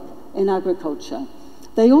that work in agriculture.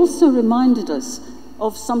 They also reminded us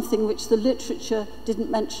of something which the literature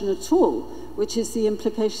didn't mention at all, which is the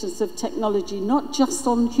implications of technology, not just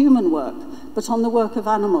on human work, but on the work of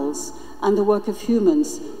animals and the work of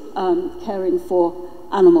humans caring for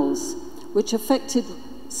animals, which affected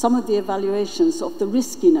some of the evaluations of the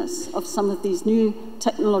riskiness of some of these new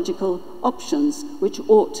technological options which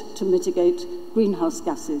ought to mitigate greenhouse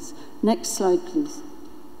gases. Next slide, please.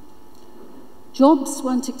 Jobs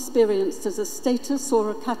weren't experienced as a status or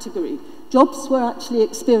a category. Jobs were actually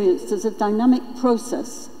experienced as a dynamic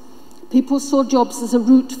process. People saw jobs as a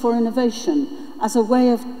route for innovation, as a way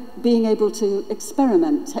of being able to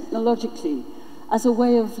experiment technologically, as a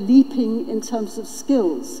way of leaping in terms of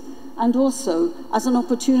skills, and also as an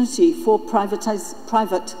opportunity for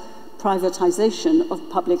privatization of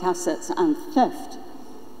public assets and theft.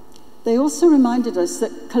 They also reminded us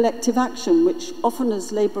that collective action, which often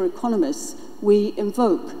as labour economists we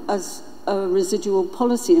invoke as a residual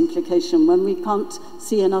policy implication when we can't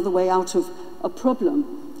see another way out of a problem,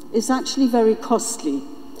 is actually very costly.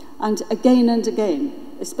 And again,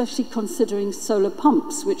 especially considering solar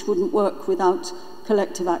pumps, which wouldn't work without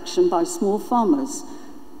collective action by small farmers,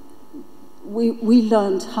 we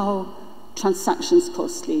learned how transactions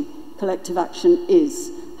costly collective action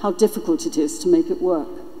is, how difficult it is to make it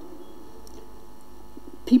work.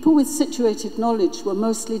 People with situated knowledge were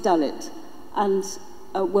mostly Dalit and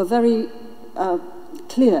were very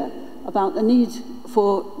clear about the need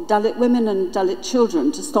for Dalit women and Dalit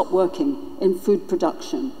children to stop working in food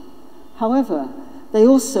production. However, they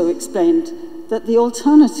also explained that the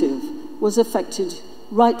alternative was affected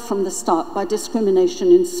right from the start by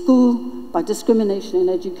discrimination in school, by discrimination in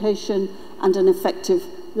education, and an effective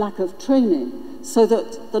lack of training, so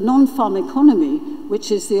that the non-farm economy,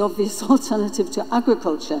 which is the obvious alternative to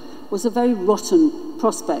agriculture, was a very rotten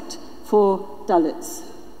prospect for Dalits.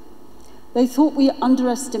 They thought we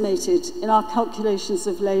underestimated in our calculations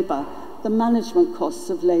of labour the management costs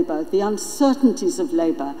of labour, the uncertainties of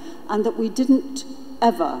labour, and that we didn't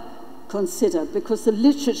ever consider, because the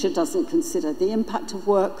literature doesn't consider the impact of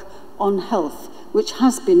work on health, which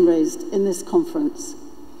has been raised in this conference.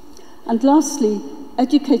 And lastly,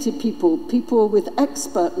 educated people, people with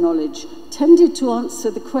expert knowledge, tended to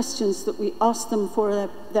answer the questions that we asked them for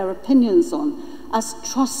their opinions on as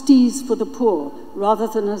trustees for the poor, rather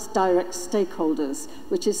than as direct stakeholders,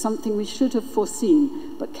 which is something we should have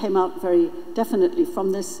foreseen, but came out very definitely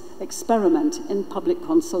from this experiment in public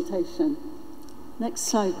consultation. Next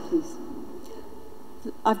slide, please.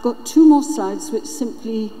 I've got 2 more slides which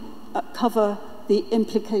simply cover the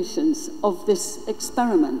implications of this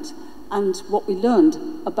experiment and what we learned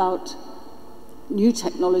about new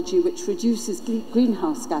technology which reduces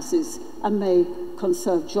greenhouse gases and may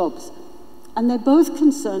conserve jobs. And they both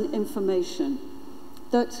concern information.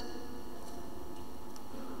 That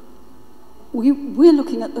we're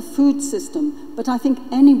looking at the food system, but I think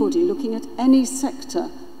anybody looking at any sector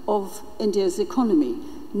of India's economy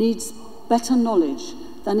needs better knowledge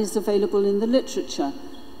than is available in the literature.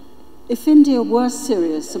 If India were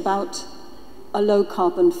serious about a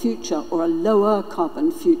low-carbon future or a lower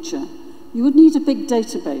carbon future, you would need a big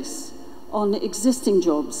database on existing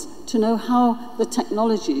jobs to know how the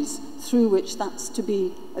technologies through which that's to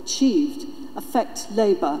be achieved affect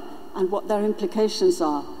labour and what their implications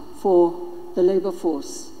are for the labour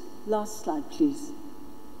force. Last slide, please.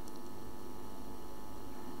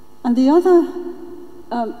 And the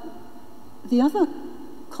other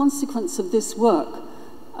consequence of this work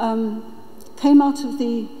came out of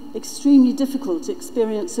the extremely difficult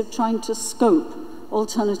experience of trying to scope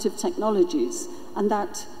alternative technologies and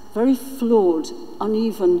that very flawed,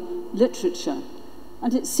 uneven literature.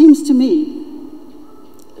 And it seems to me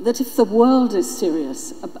that if the world is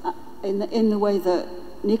serious in the way that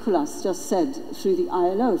Nicholas just said through the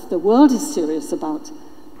ILO, if the world is serious about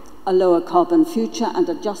a lower carbon future and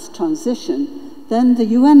a just transition, then the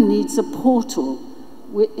UN needs a portal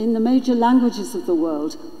in the major languages of the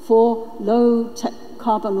world for low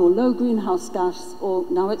carbon or low greenhouse gas, or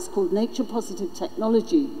now it's called nature positive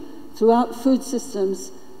technology, throughout food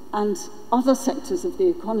systems and other sectors of the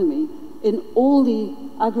economy in all the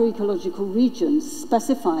agroecological regions,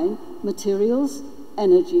 specifying materials,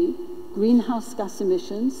 energy, greenhouse gas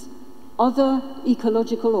emissions, other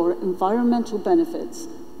ecological or environmental benefits,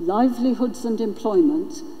 livelihoods and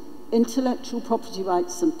employment, intellectual property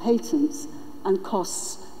rights and patents, and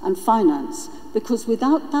costs and finance. Because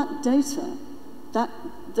without that data,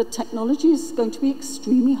 the technology is going to be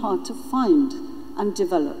extremely hard to find and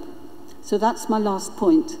develop. So that's my last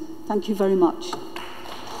point. Thank you very much.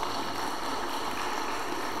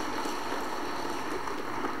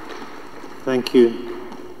 Thank you.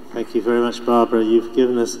 Thank you very much, Barbara. You've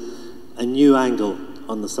given us a new angle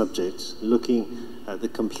on the subject, looking at the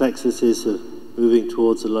complexities of moving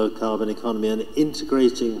towards a low-carbon economy and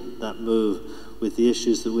integrating that move with the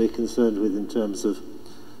issues that we're concerned with in terms of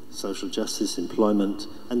social justice, employment,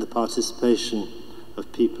 and the participation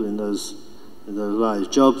of people in those lives.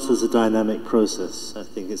 Jobs as a dynamic process. I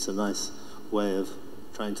think it's a nice way of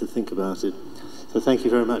trying to think about it. So thank you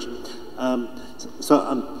very much.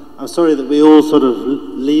 I'm sorry that we all sort of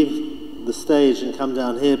leave the stage and come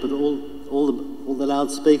down here, but all the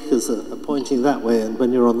loudspeakers are pointing that way, and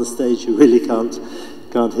when you're on the stage, you really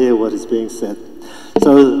can't hear what is being said.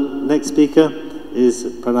 So next speaker is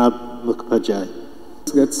Pranab Mukherjee.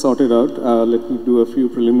 Let's get sorted out. Let me do a few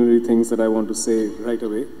preliminary things that I want to say right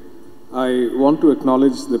away. I want to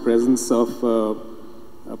acknowledge the presence of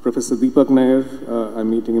Professor Deepak Nair. I'm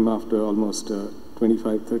meeting him after almost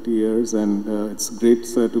 25-30 years, and it's great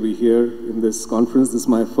to be here in this conference. This is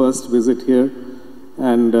my first visit here,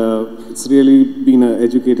 and it's really been an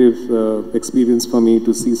educative experience for me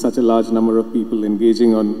to see such a large number of people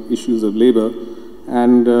engaging on issues of labor,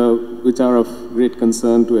 and which are of great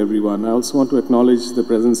concern to everyone. I also want to acknowledge the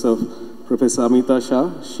presence of Professor Amita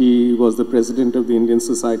Shah. She was the president of the Indian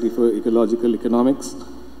Society for Ecological Economics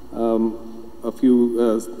a few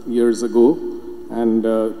years ago, and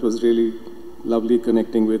it was really lovely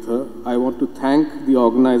connecting with her. I want to thank the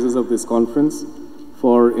organizers of this conference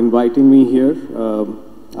for inviting me here.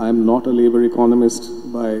 I am not a labor economist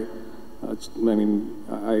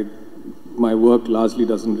my work largely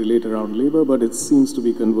doesn't relate around labor, but it seems to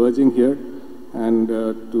be converging here. And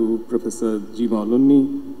to Professor Jima Lunni,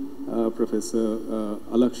 Professor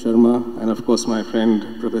Alak Sharma, and of course my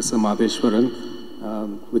friend Professor Madheshwaran,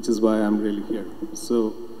 which is why I'm really here.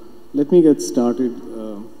 So let me get started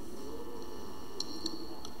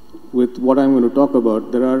with what I'm going to talk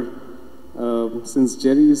about. There are, since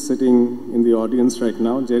Gerry is sitting in the audience right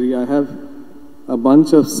now, Gerry, I have a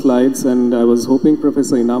bunch of slides, and I was hoping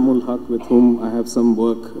Professor Inamul Haq, with whom I have some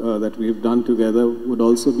work that we've done together, would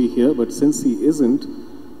also be here, but since he isn't,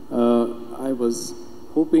 I was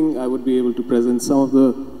hoping I would be able to present some of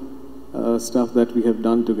the stuff that we have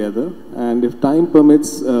done together. And if time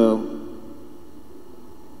permits,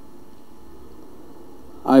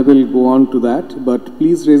 I will go on to that, but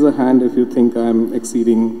please raise a hand if you think I'm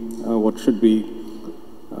exceeding what should be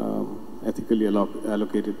ethically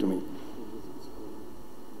allocated to me.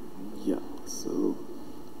 Yeah, so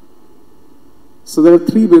there are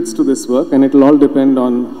 3 bits to this work, and it will all depend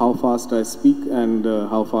on how fast I speak and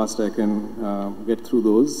how fast I can get through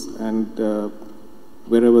those. And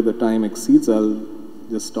wherever the time exceeds, I'll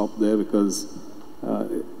just stop there, because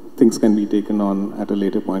things can be taken on at a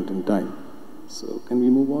later point in time. So can we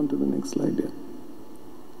move on to the next slide here?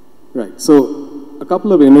 Right, so a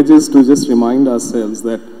couple of images to just remind ourselves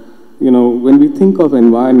that, you know, when we think of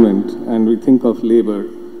environment and we think of labor,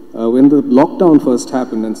 when the lockdown first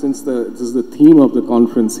happened, and since this is the theme of the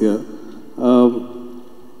conference here,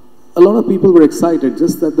 a lot of people were excited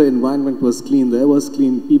just that the environment was clean, the air was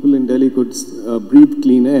clean, people in Delhi could breathe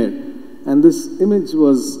clean air. And this image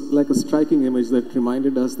was like a striking image that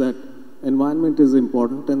reminded us that environment is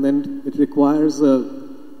important, and then it requires a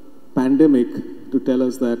pandemic to tell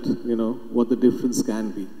us that, you know, what the difference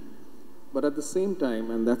can be. But at the same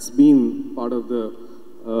time, and that's been part of the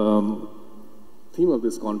theme of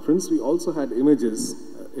this conference, we also had images,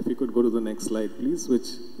 if you could go to the next slide please,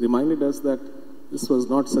 which reminded us that this was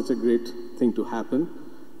not such a great thing to happen,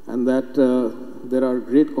 and that there are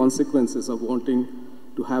great consequences of wanting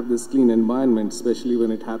to have this clean environment, especially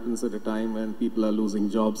when it happens at a time when people are losing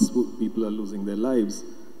jobs, people are losing their lives.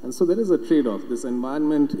 And so there is a trade-off. This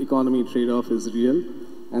environment economy trade-off is real,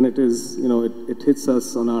 and it is, you know, it hits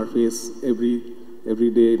us on our face every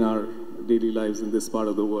day in our daily lives in this part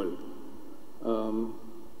of the world.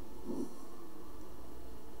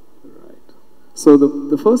 Right. So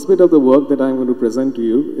the first bit of the work that I'm going to present to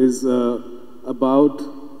you is about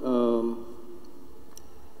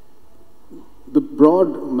the broad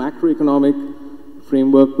macroeconomic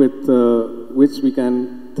framework with which we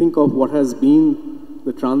can think of what has been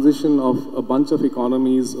the transition of a bunch of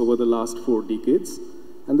economies over the last 4 decades.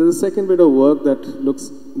 And there's a second bit of work that looks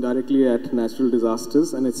directly at natural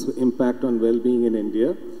disasters and its impact on well-being in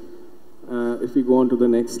India. If we go on to the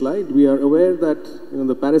next slide, we are aware that, you know,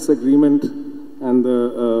 the Paris Agreement and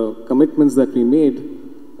the commitments that we made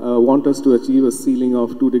want us to achieve a ceiling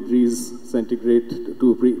of 2 degrees centigrade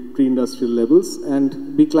to pre-industrial levels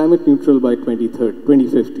and be climate neutral by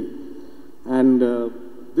 2050. And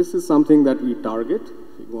this is something that we target.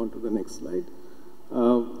 If you go on to the next slide,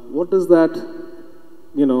 what does that,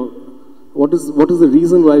 you know, what is the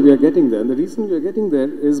reason why we are getting there? And the reason we are getting there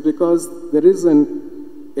is because there is an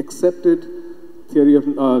accepted theory of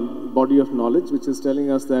body of knowledge which is telling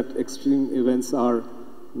us that extreme events are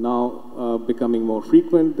now becoming more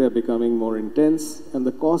frequent, they're becoming more intense, and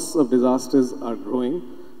the costs of disasters are growing.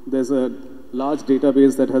 There's a large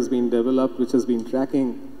database that has been developed which has been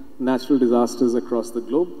tracking natural disasters across the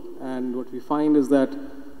globe, and what we find is that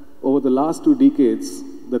over the last 2 decades,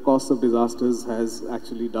 the cost of disasters has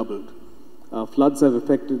actually doubled. Floods have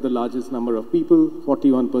affected the largest number of people,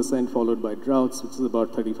 41%, followed by droughts, which is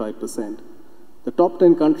about 35%. The top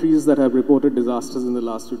 10 countries that have reported disasters in the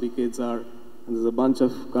last 2 decades are, and there's a bunch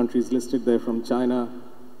of countries listed there from China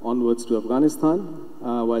onwards to Afghanistan.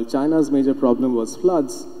 While China's major problem was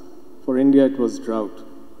floods, for India it was drought.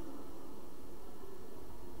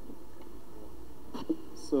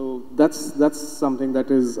 So that's something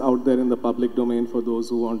that is out there in the public domain for those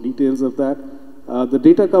who want details of that. The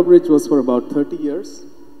data coverage was for about 30 years.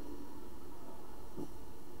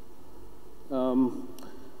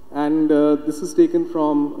 This is taken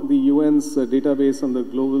from the UN's database on the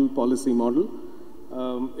global policy model.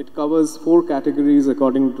 It covers 4 categories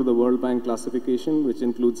according to the World Bank classification, which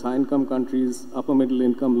includes high-income countries, upper middle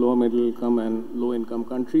income, lower middle income, and low-income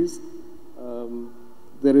countries.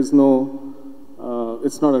 There is no,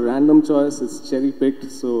 it's not a random choice, it's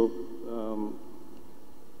cherry-picked, so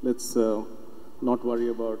let's not worry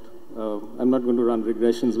about, I'm not going to run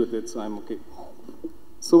regressions with it, so I'm okay.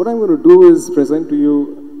 So what I'm going to do is present to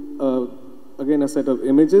you, again, a set of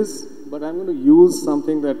images, but I'm going to use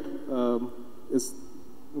something that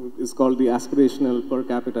is called the aspirational per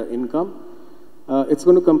capita income. It's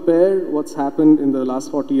going to compare what's happened in the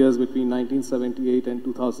last 40 years between 1978 and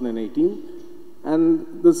 2018.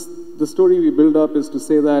 And the story we build up is to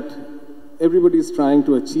say that everybody is trying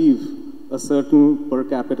to achieve a certain per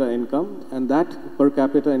capita income, and that per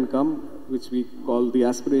capita income, which we call the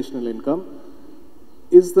aspirational income,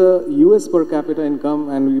 is the US per capita income,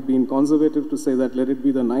 and we've been conservative to say that let it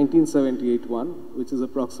be the 1978 one, which is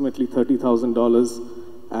approximately $30,000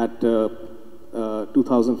 at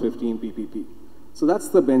 2015 PPP. So that's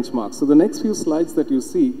the benchmark. So the next few slides that you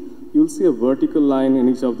see, you'll see a vertical line in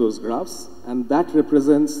each of those graphs, and that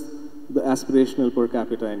represents the aspirational per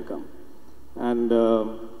capita income. And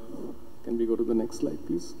can we go to the next slide,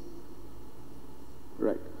 please?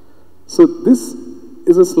 Right. So this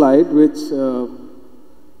is a slide which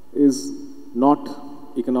is not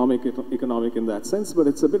economic in that sense, but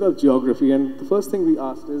it's a bit of geography. And the first thing we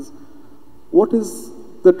asked is, what is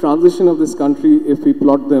the transition of this country if we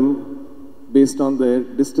plot them based on their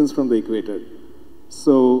distance from the equator?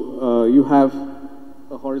 So you have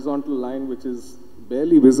a horizontal line which is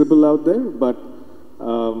barely visible out there, but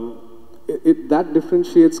that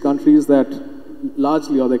differentiates countries that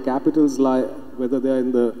largely, or their capitals lie, whether they're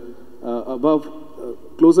in the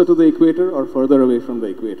closer to the equator or further away from the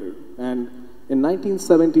equator. And in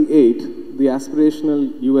 1978, the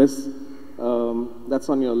aspirational US, that's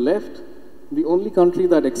on your left, the only country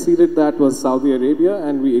that exceeded that was Saudi Arabia,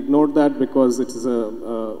 and we ignored that because it is a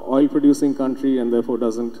oil-producing country and therefore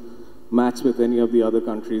doesn't match with any of the other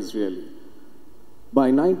countries really.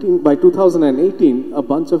 By 2018, a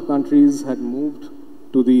bunch of countries had moved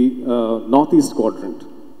to the northeast quadrant.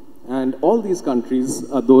 And all these countries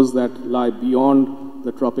are those that lie beyond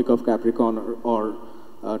the Tropic of Capricorn or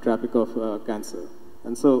Tropic of Cancer.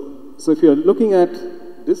 And so if you're looking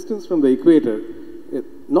at distance from the equator,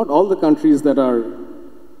 not all the countries that are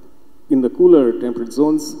in the cooler temperate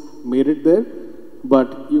zones made it there,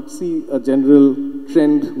 but you see a general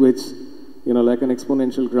trend which, like an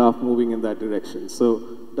exponential graph moving in that direction. So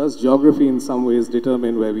does geography in some ways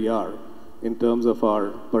determine where we are in terms of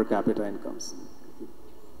our per capita incomes?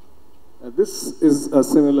 This is a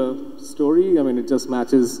similar story. I mean, it just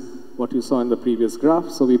matches what you saw in the previous graph.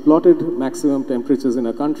 So we plotted maximum temperatures in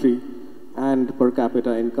a country and per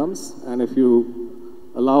capita incomes. And if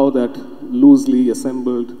you allow that loosely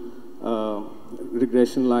assembled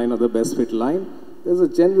regression line or the best fit line, there's a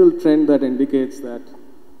general trend that indicates that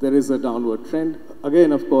there is a downward trend.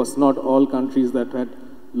 Again, of course, not all countries that had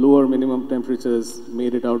lower minimum temperatures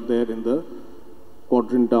made it out there in the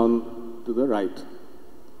quadrant down to the right.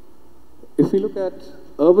 If we look at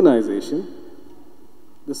urbanization,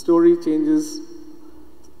 the story changes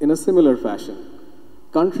in a similar fashion.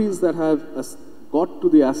 Countries that have got to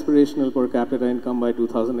the aspirational per capita income by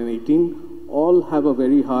 2018 all have a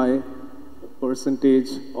very high percentage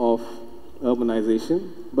of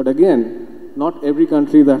urbanization. But again, not every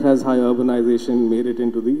country that has high urbanization made it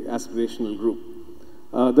into the aspirational group.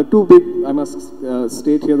 The two big, I must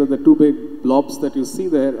state here that the two big blobs that you see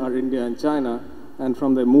there are India and China, and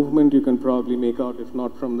from the movement you can probably make out, if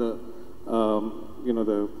not from the,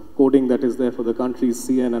 the coding that is there for the countries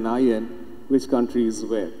CN and IN, which country is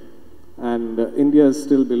where. And India is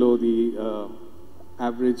still below the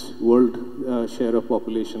average world share of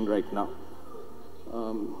population right now.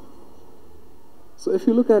 So if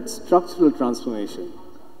you look at structural transformation,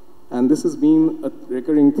 and this has been a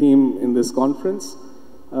recurring theme in this conference,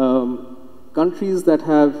 countries that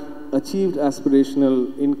have achieved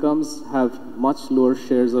aspirational incomes have much lower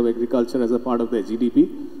shares of agriculture as a part of their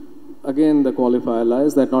GDP. Again, the qualifier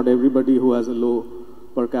lies that not everybody who has a low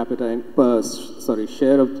per capita,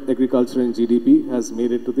 share of agriculture in GDP has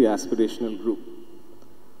made it to the aspirational group.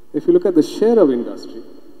 If you look at the share of industry,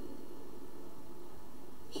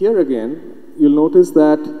 here again, you'll notice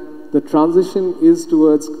that the transition is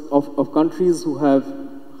towards of countries who have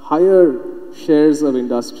higher shares of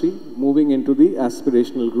industry moving into the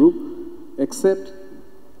aspirational group, except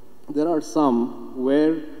there are some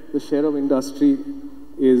where the share of industry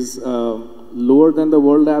is lower than the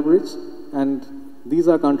world average, and these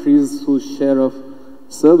are countries whose share of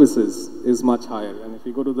services is much higher. And if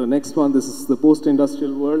you go to the next one, this is the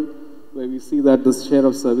post-industrial world, where we see that the share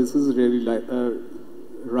of services is really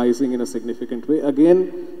rising in a significant way.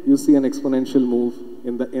 Again, you see an exponential move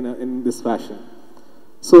in this fashion.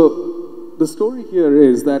 So the story here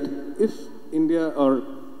is that if India or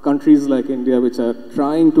countries like India, which are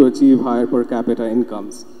trying to achieve higher per capita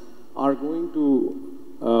incomes, are going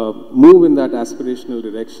to move in that aspirational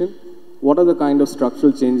direction, what are the kind of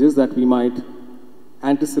structural changes that we might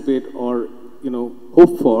anticipate or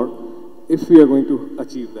hope for if we are going to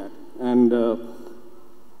achieve that? And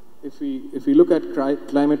if we look at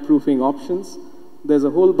climate proofing options, there's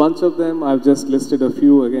a whole bunch of them. I've just listed a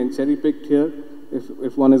few, again, cherry-picked here.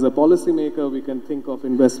 If one is a policymaker, we can think of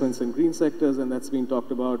investments in green sectors, and that's been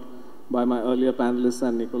talked about by my earlier panelists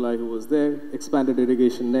and Nikolai, who was there. Expanded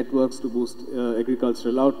irrigation networks to boost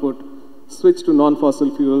agricultural output, switch to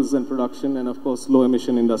non-fossil fuels and production, and of course,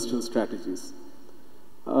 low-emission industrial strategies.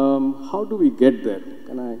 How do we get there?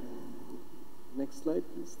 Can I, next slide,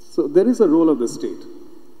 please? So there is a role of the state.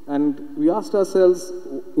 And we asked ourselves,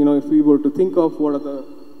 if we were to think of what are the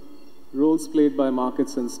roles played by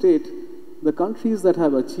markets and state, the countries that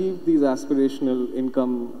have achieved these aspirational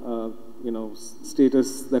income,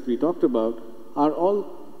 status that we talked about are all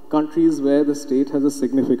countries where the state has a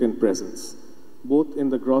significant presence, both in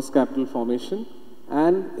the gross capital formation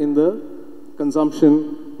and in the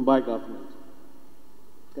consumption by government.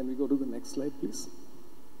 Can we go to the next slide, please?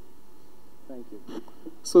 Thank you.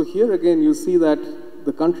 So here again, you see that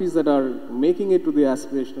the countries that are making it to the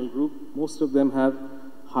aspirational group, most of them have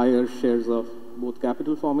higher shares of both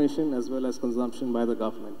capital formation as well as consumption by the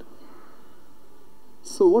government.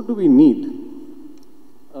 So what do we need?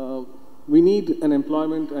 We need an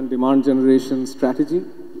employment and demand generation strategy.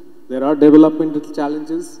 There are developmental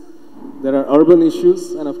challenges, there are urban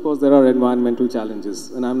issues, and of course there are environmental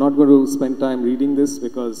challenges. And I'm not going to spend time reading this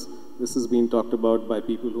because this has been talked about by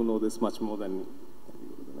people who know this much more than me. Can we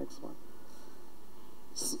go to the next one?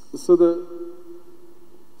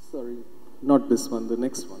 Sorry, not this one, the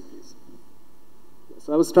next one, please.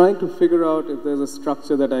 So I was trying to figure out if there's a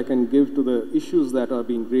structure that I can give to the issues that are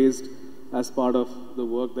being raised as part of the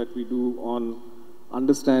work that we do on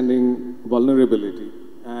understanding vulnerability.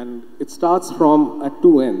 And it starts from at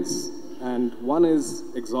two ends. And one is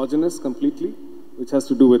exogenous completely, which has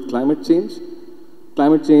to do with climate change.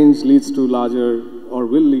 Climate change leads to larger, or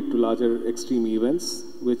will lead to larger extreme events,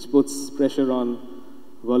 which puts pressure on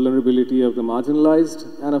vulnerability of the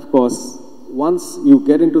marginalized. And of course, once you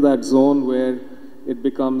get into that zone where it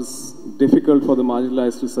becomes difficult for the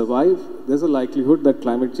marginalized to survive, there's a likelihood that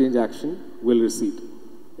climate change action will recede.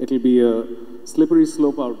 It'll be a slippery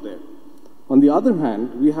slope out there. On the other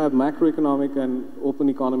hand, we have macroeconomic and open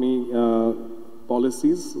economy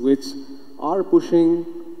policies which are pushing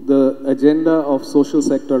the agenda of social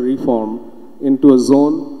sector reform into a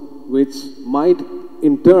zone which might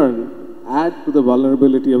in turn add to the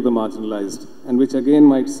vulnerability of the marginalized, and which again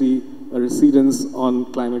might see a recedence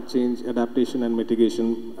on climate change adaptation and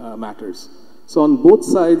mitigation matters. So on both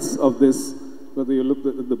sides of this, whether you look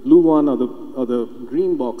at the blue one or the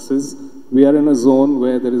green boxes, we are in a zone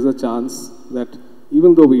where there is a chance that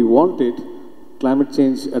even though we want it, climate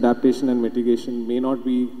change adaptation and mitigation may not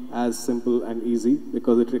be as simple and easy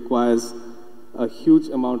because it requires a huge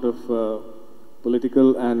amount of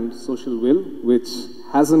political and social will, which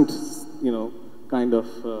hasn't, kind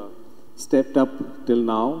of stepped up till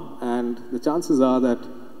now, and the chances are that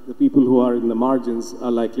the people who are in the margins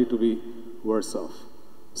are likely to be worse off.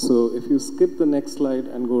 So if you skip the next slide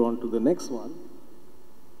and go on to the next one.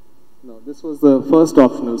 No, this was the first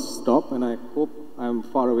optional stop, and I hope I'm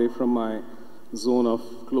far away from my zone of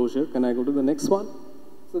closure. Can I go to the next one?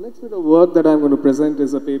 So the next bit of work that I'm going to present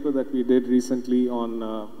is a paper that we did recently on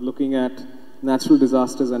looking at natural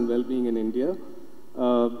disasters and well-being in India.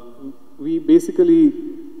 We basically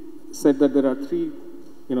said that there are three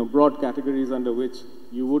broad categories under which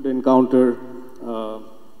you would encounter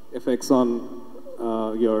effects on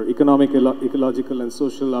your economic, ecological, and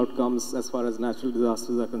social outcomes as far as natural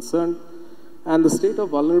disasters are concerned. And the state of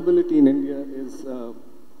vulnerability in India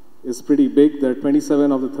is pretty big. There are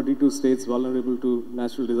 27 of the 32 states vulnerable to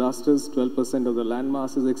natural disasters. 12% of the land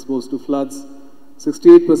mass is exposed to floods.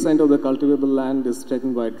 68% of the cultivable land is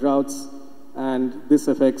threatened by droughts. And this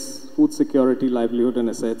affects food security, livelihood, and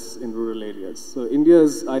assets in rural areas. So India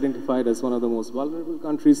is identified as one of the most vulnerable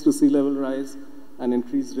countries to sea level rise and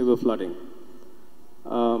increased river flooding.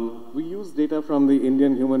 We use data from the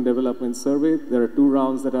Indian Human Development Survey. There are 2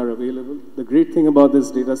 rounds that are available. The great thing about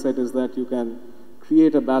this data set is that you can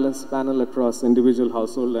create a balanced panel across individual,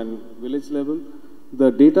 household, and village level.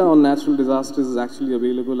 The data on natural disasters is actually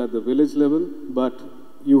available at the village level, but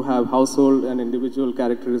you have household and individual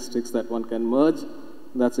characteristics that one can merge.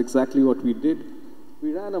 That's exactly what we did.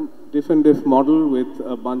 We ran a diff and diff model with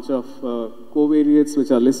a bunch of covariates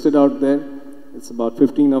which are listed out there. It's about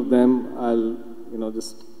 15 of them. I'll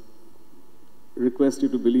just request you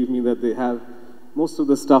to believe me that they have most of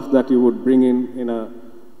the stuff that you would bring in a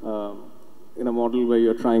model where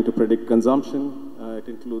you're trying to predict consumption. It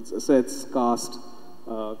includes assets, cost,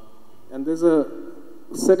 and there's a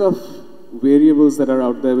set of variables that are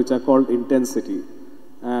out there which are called intensity.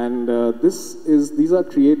 And these are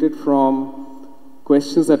created from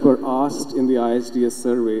questions that were asked in the IHDS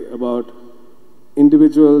survey about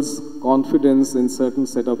individuals' confidence in certain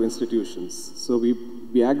set of institutions. So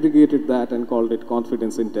we aggregated that and called it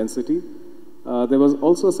confidence intensity. There was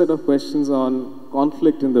also a set of questions on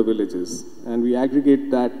conflict in the villages, and we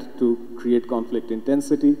aggregate that to create conflict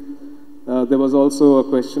intensity. There was also a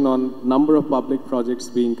question on number of public projects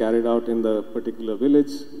being carried out in the particular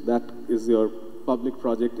village. That is your public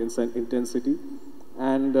project intensity.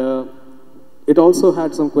 And it also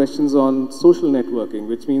had some questions on social networking,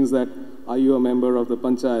 which means that are you a member of the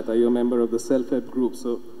panchayat, are you a member of the self-help group?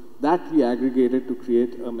 So that we aggregated to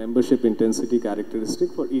create a membership intensity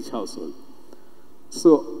characteristic for each household.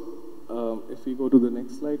 So if we go to the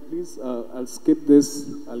next slide, please. I'll skip this.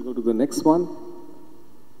 I'll go to the next one.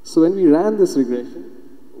 So when we ran this regression,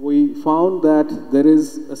 we found that there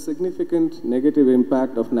is a significant negative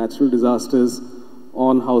impact of natural disasters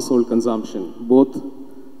on household consumption, both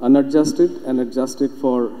unadjusted and adjusted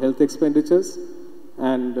for health expenditures.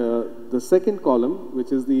 And the second column,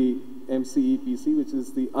 which is the MCEPC, which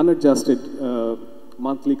is the unadjusted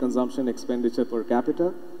monthly consumption expenditure per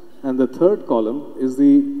capita. And the third column is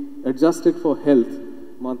the adjusted for health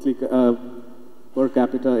monthly per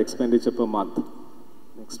capita expenditure per month.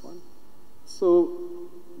 Next one. So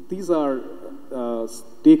these are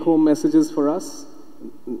take-home messages for us.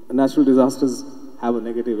 Natural disasters have a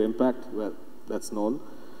negative impact. Well, that's known.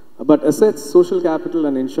 But assets, social capital,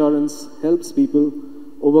 and insurance helps people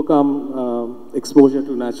overcome exposure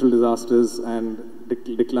to natural disasters and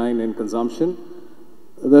decline in consumption.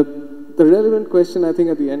 The relevant question, I think,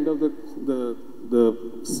 at the end of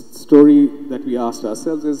the story that we asked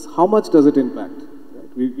ourselves is, how much does it impact?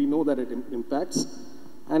 Right? We know that it impacts.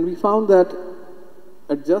 And we found that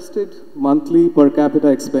adjusted monthly per capita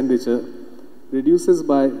expenditure reduces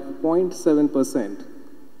by 0.7%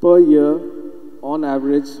 per year on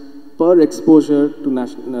average per exposure to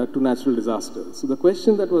natural disasters. So the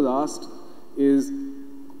question that was asked is,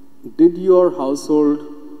 did your household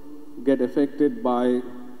get affected by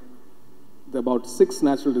the about 6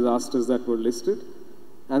 natural disasters that were listed?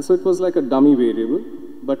 And so it was like a dummy variable,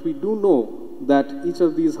 but we do know that each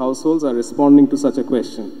of these households are responding to such a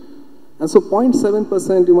question. And so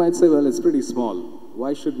 0.7%, you might say, well, it's pretty small.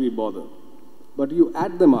 Why should we bother? But you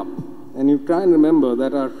add them up, and you try and remember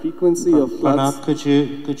that our frequency of floods... Pranab, could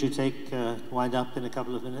you wind up in a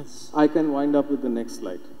couple of minutes? I can wind up with the next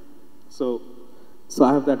slide. So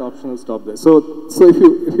I have that optional stop there. So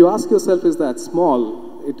if you ask yourself, is that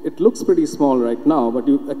small? It looks pretty small right now, but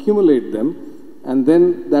you accumulate them, and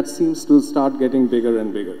then that seems to start getting bigger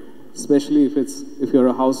and bigger, especially if you're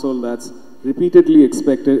a household that's repeatedly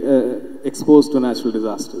exposed to natural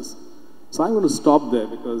disasters. So I'm going to stop there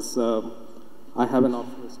because I have an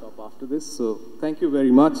optional stop after this. So thank you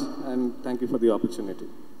very much, and thank you for the opportunity.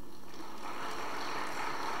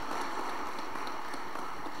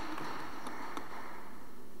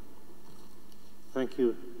 Thank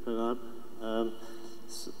you, Pranab.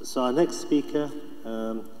 So our next speaker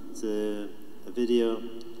is a video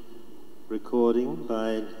recording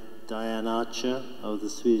by Diane Archer of the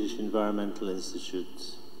Swedish Environmental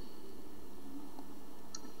Institute.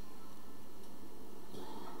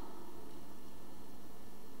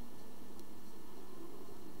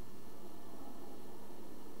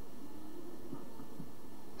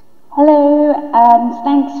 Hello,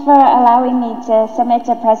 thanks for allowing me to submit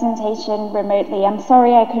a presentation remotely. I'm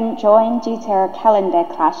sorry I couldn't join due to a calendar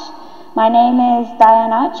clash. My name is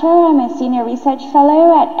Diane Archer. I'm a Senior Research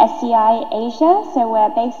Fellow at SEI Asia. So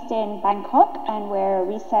we're based in Bangkok and we're a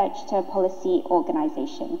research to policy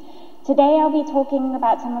organization. Today I'll be talking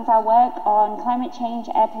about some of our work on climate change,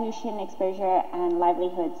 air pollution, exposure and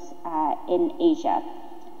livelihoods in Asia.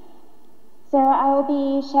 So I will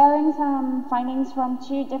be sharing some findings from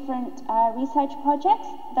 2 different research projects.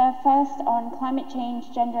 The first on climate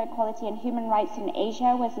change, gender equality and human rights in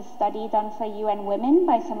Asia was a study done for UN Women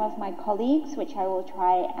by some of my colleagues, which I will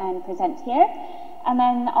try and present here. And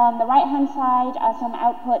then on the right-hand side are some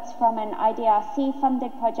outputs from an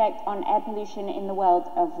IDRC-funded project on air pollution in the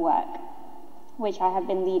world of work, which I have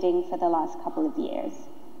been leading for the last couple of years.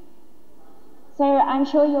 So I'm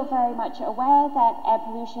sure you're very much aware that air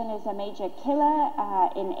pollution is a major killer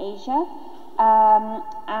in Asia,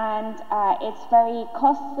 and it's very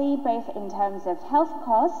costly both in terms of health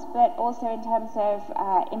costs, but also in terms of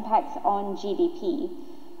impacts on GDP.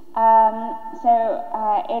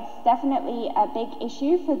 It's definitely a big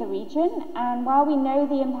issue for the region, and while we know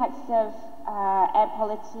the impacts of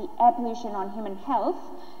air pollution on human health,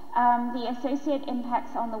 the associated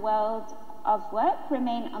impacts on the world of work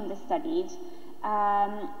remain understudied.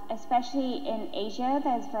 Especially in Asia,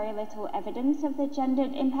 there's very little evidence of the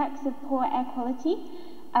gendered impacts of poor air quality.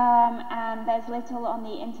 and there's little on the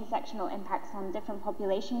intersectional impacts on different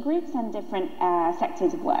population groups and different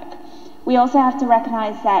sectors of work. We also have to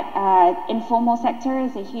recognize that informal sector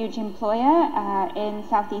is a huge employer in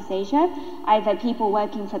Southeast Asia, either people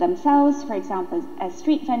working for themselves, for example, as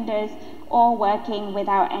street vendors, or working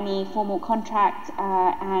without any formal contract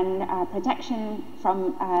and protection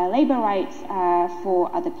from labor rights for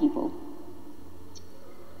other people.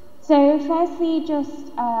 So firstly,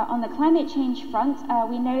 just on the climate change front,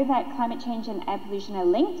 we know that climate change and air pollution are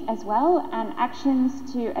linked as well, and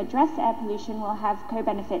actions to address air pollution will have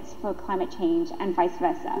co-benefits for climate change and vice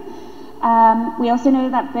versa. We also know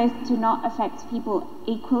that both do not affect people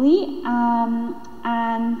equally,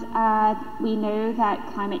 and we know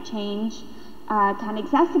that climate change can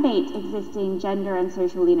exacerbate existing gender and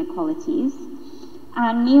social inequalities.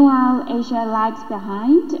 And meanwhile, Asia lags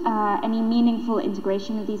behind any meaningful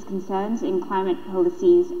integration of these concerns in climate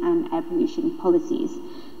policies and air pollution policies.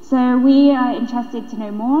 So we are interested to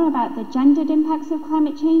know more about the gendered impacts of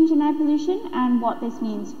climate change and air pollution and what this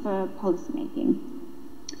means for policymaking.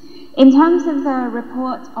 In terms of the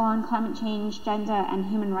report on climate change, gender and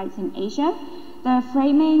human rights in Asia, the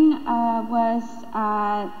framing was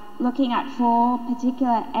looking at 4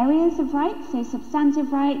 particular areas of rights, so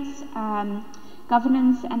substantive rights,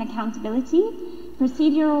 governance and accountability,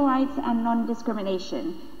 procedural rights and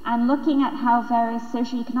non-discrimination, and looking at how various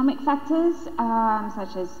socioeconomic factors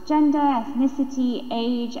such as gender, ethnicity,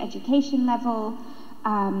 age, education level,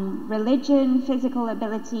 religion, physical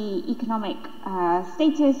ability, economic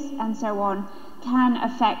status, and so on, can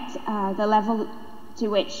affect the level to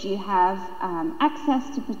which you have access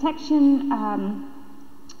to protection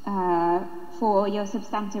for your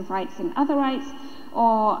substantive rights and other rights,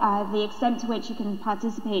 or the extent to which you can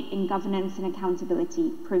participate in governance and accountability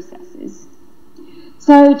processes.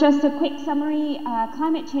 So just a quick summary,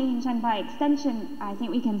 climate change, and by extension, I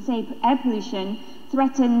think we can say air pollution,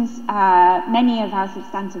 threatens many of our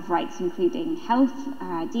substantive rights, including health,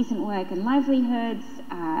 decent work and livelihoods,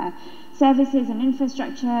 services and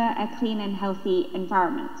infrastructure, a clean and healthy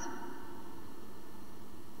environment.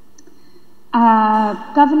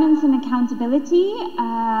 Governance and accountability.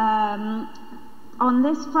 On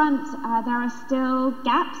this front, there are still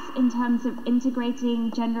gaps in terms of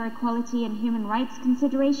integrating gender equality and human rights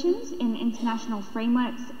considerations in international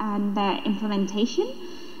frameworks and their implementation.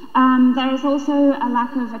 There is also a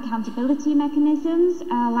lack of accountability mechanisms,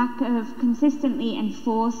 a lack of consistently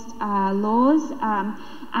enforced laws,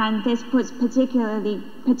 and this puts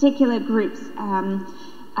particular groups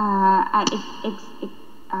at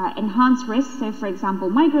enhanced risk, so for example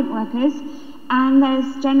migrant workers, and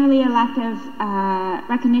there's generally a lack of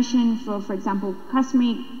recognition for example,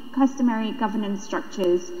 customary governance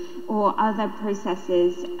structures or other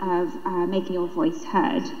processes of making your voice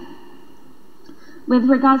heard. With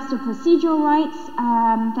regards to procedural rights,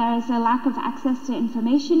 there is a lack of access to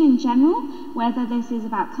information in general, whether this is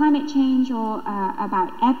about climate change or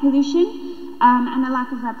about air pollution, and a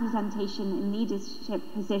lack of representation in leadership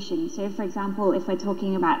positions. So, for example, if we're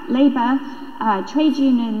talking about labour, trade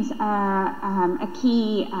unions are a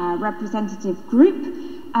key representative group,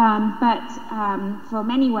 but for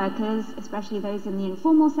many workers, especially those in the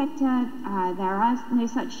informal sector, there are no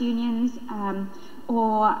such unions,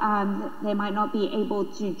 or they might not be able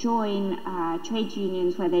to join trade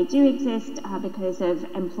unions where they do exist because of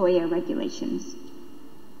employer regulations.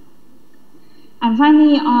 And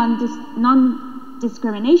finally, on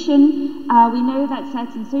non-discrimination, we know that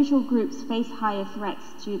certain social groups face higher threats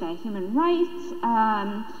to their human rights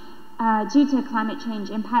due to climate change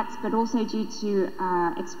impacts, but also due to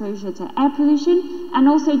exposure to air pollution, and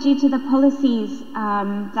also due to the policies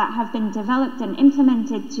that have been developed and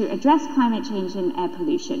implemented to address climate change and air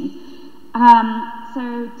pollution.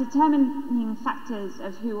 So determining factors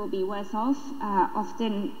of who will be worse off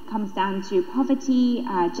often comes down to poverty,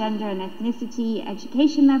 gender and ethnicity,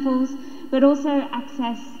 education levels, but also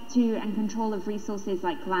access to and control of resources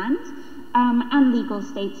like land, and legal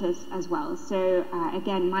status as well. So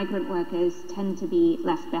again, migrant workers tend to be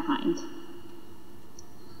left behind.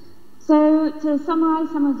 So to summarize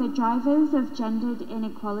some of the drivers of gendered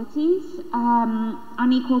inequalities,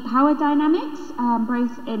 unequal power dynamics,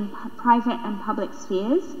 both in private and public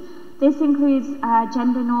spheres. This includes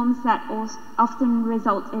gender norms that often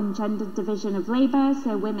result in gendered division of labour,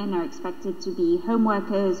 so women are expected to be home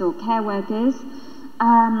workers or care workers.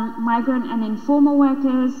 Migrant and informal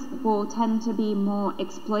workers will tend to be more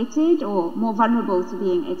exploited or more vulnerable to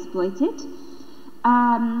being exploited.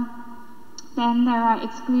 Then there are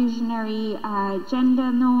exclusionary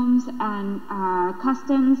gender norms and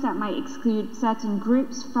customs that might exclude certain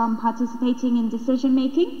groups from participating in decision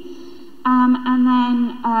making. And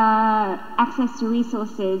then access to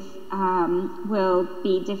resources will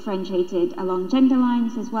be differentiated along gender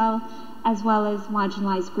lines as well as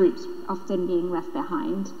marginalized groups often being left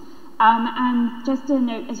behind. And just a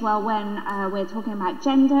note as well, when we're talking about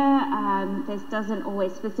gender, this doesn't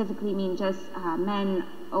always specifically mean just men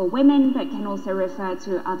or women, but can also refer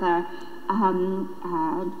to other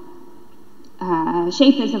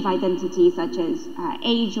shapers of identity, such as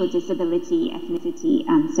age or disability, ethnicity,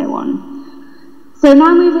 and so on. So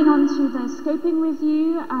now moving on to the scoping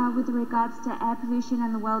review with regards to air pollution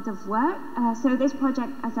and the world of work. So this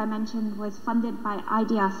project, as I mentioned, was funded by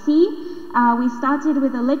IDRC. We started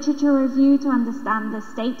with a literature review to understand the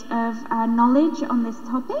state of knowledge on this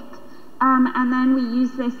topic. And then we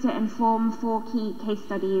used this to inform 4 key case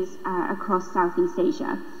studies across Southeast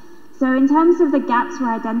Asia. So in terms of the gaps were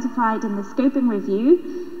identified in the scoping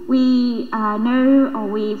review, we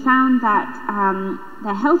we found that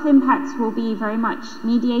the health impacts will be very much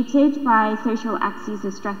mediated by social axes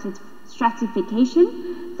of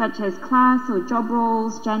stratification, such as class or job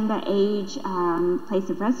roles, gender, age, place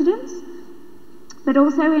of residence. But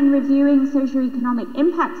also in reviewing socioeconomic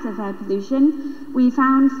impacts of air pollution, we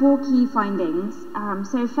found 4 key findings.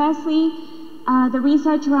 So firstly, the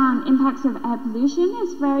research around impacts of air pollution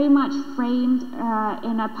is very much framed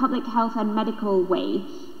in a public health and medical way,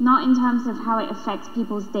 not in terms of how it affects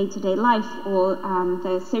people's day-to-day life or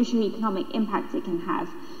the socioeconomic impact it can have.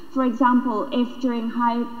 For example, if during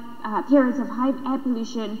periods of high air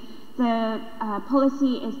pollution, the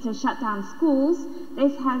policy is to shut down schools,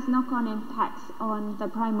 this has knock-on impacts on the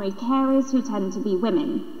primary carers, who tend to be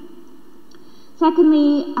women.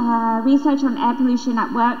 Secondly, research on air pollution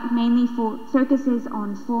at work mainly focuses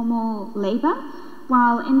on formal labour,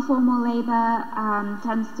 while informal labour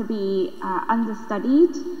tends to be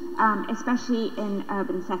understudied, especially in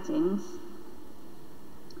urban settings.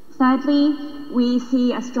 Thirdly, we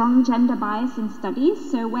see a strong gender bias in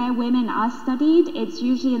studies. So where women are studied, it's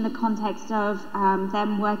usually in the context of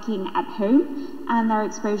them working at home and their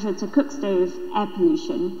exposure to cook stove air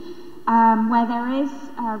pollution. Where there is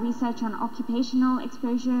research on occupational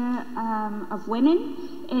exposure of women,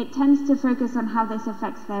 it tends to focus on how this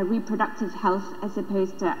affects their reproductive health as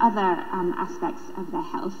opposed to other aspects of their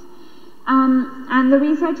health. And the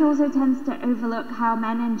research also tends to overlook how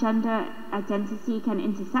men and gender identity can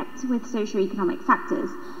intersect with socioeconomic factors.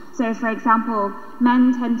 So, for example,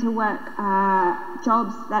 men tend to work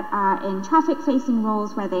jobs that are in traffic-facing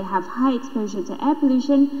roles where they have high exposure to air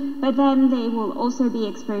pollution, but then they will also be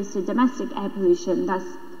exposed to domestic air pollution, thus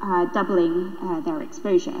doubling their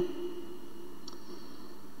exposure.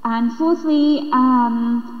 And fourthly,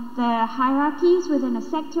 the hierarchies within a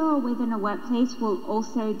sector or within a workplace will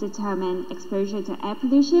also determine exposure to air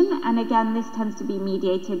pollution. And again, this tends to be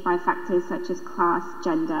mediated by factors such as class,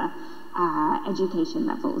 gender, education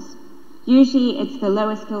levels. Usually it's the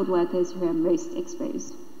lower skilled workers who are most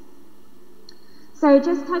exposed. So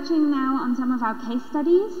just touching now on some of our case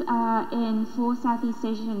studies in 4 Southeast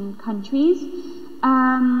Asian countries.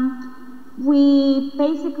 We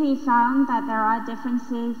basically found that there are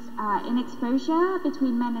differences in exposure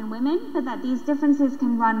between men and women, but that these differences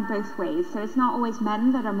can run both ways. So it's not always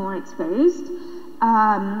men that are more exposed.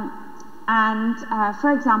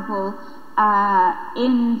 For example,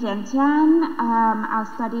 in Vientiane, our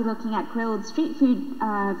study looking at grilled street food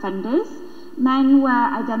vendors, men were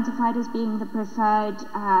identified as being the preferred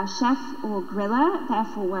chef or griller,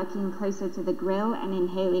 therefore working closer to the grill and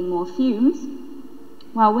inhaling more fumes,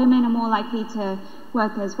 while women are more likely to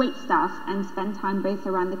work as waitstaff and spend time both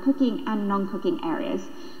around the cooking and non-cooking areas.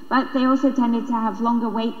 But they also tended to have longer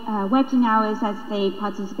working hours as they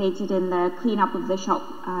participated in the cleanup of the shop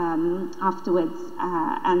afterwards,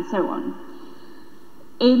 and so on.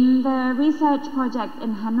 In the research project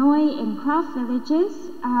in Hanoi, in craft villages,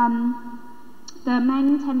 the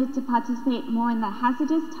men tended to participate more in the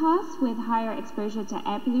hazardous tasks with higher exposure to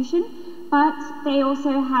air pollution, but they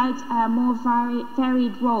also had more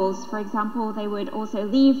varied roles. For example, they would also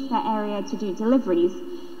leave the area to do deliveries.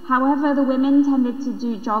 However, the women tended to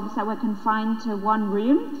do jobs that were confined to one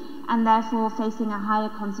room and therefore facing a higher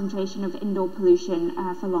concentration of indoor pollution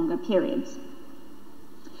for longer periods.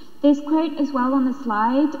 This quote as well on the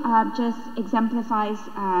slide just exemplifies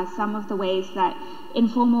some of the ways that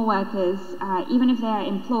informal workers, even if they are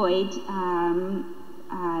employed,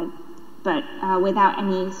 but without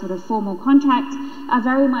any sort of formal contract, are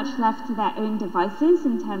very much left to their own devices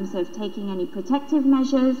in terms of taking any protective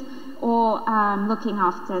measures or looking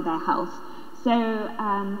after their health. So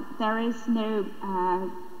there is no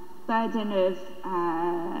burden of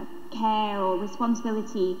care or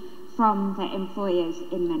responsibility from the employers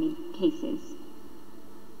in many cases.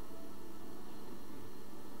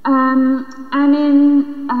 And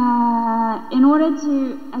in order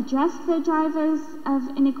to address the drivers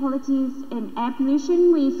of inequalities in air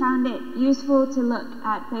pollution, we found it useful to look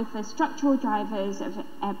at both the structural drivers of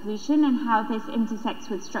air pollution and how this intersects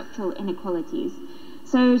with structural inequalities.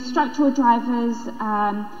 So structural drivers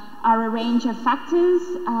are a range of factors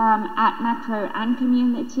at macro and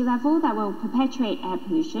community level that will perpetuate air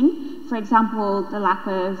pollution. For example, the lack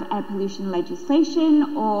of air pollution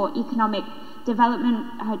legislation or economic development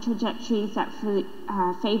trajectories that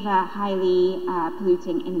favor highly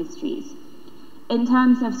polluting industries. In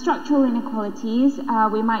terms of structural inequalities,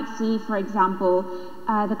 we might see, for example,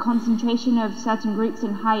 the concentration of certain groups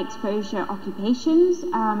in high exposure occupations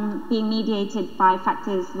being mediated by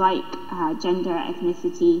factors like gender,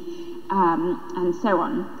 ethnicity, and so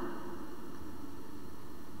on.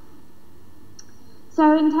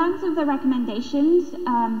 So in terms of the recommendations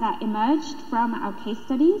that emerged from our case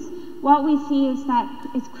studies, what we see is that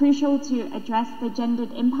it's crucial to address the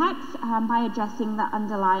gendered impacts by addressing the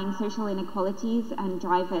underlying social inequalities and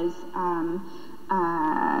drivers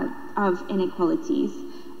of inequalities.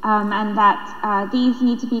 And that these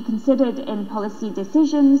need to be considered in policy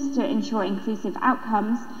decisions to ensure inclusive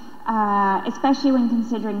outcomes, especially when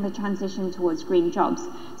considering the transition towards green jobs.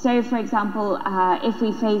 So, for example, if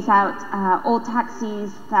we phase out all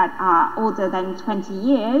taxis that are older than 20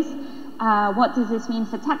 years, what does this mean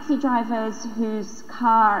for taxi drivers whose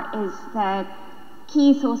car is their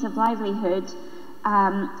key source of livelihood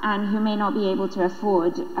and who may not be able to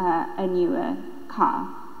afford a newer car?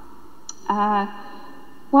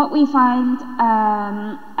 What we find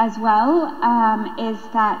as well is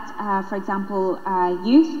that, for example,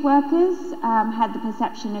 youth workers had the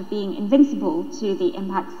perception of being invincible to the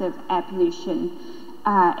impacts of air pollution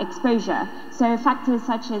exposure. So factors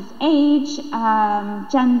such as age,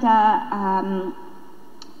 gender,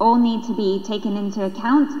 all need to be taken into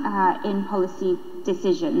account in policy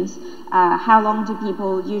decisions. How long do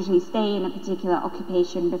people usually stay in a particular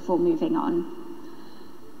occupation before moving on?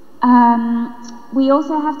 We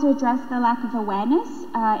also have to address the lack of awareness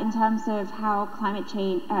in terms of how climate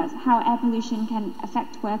change, how air pollution can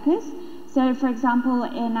affect workers. So, for example,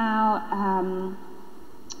 in our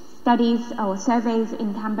studies or surveys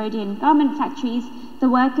in Cambodian garment factories, the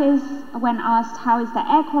workers, when asked how is the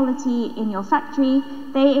air quality in your factory,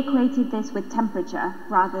 they equated this with temperature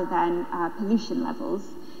rather than pollution levels.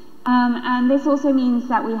 And this also means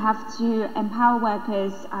that we have to empower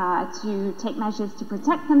workers to take measures to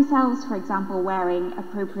protect themselves, for example, wearing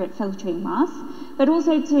appropriate filtering masks, but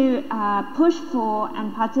also to push for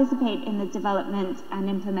and participate in the development and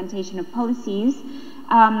implementation of policies.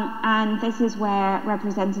 And this is where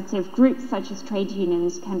representative groups such as trade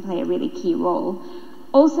unions can play a really key role.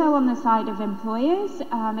 Also, on the side of employers,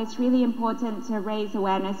 it's really important to raise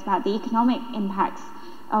awareness about the economic impacts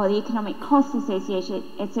or the economic costs associated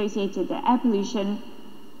with air pollution,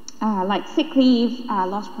 like sick leave,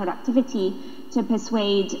 lost productivity, to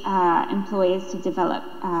persuade employers to develop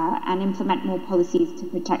and implement more policies to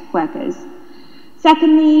protect workers.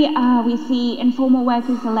 Secondly, we see informal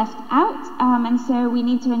workers are left out, and so we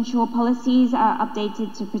need to ensure policies are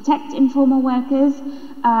updated to protect informal workers,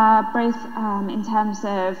 both in terms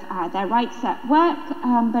of their rights at work,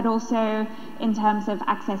 but also in terms of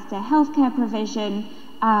access to healthcare provision,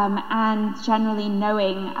 and generally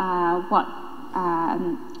knowing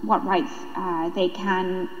what rights they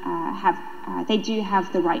can have. They do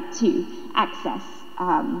have the right to access.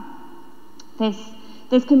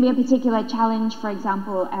 This can be a particular challenge, for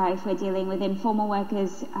example, if we're dealing with informal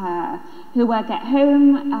workers who work at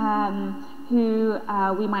home, who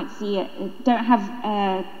we might see don't have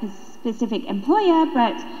a specific employer,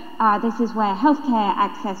 but this is where healthcare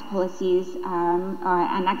access policies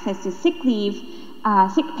and access to sick leave,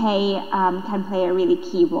 sick pay can play a really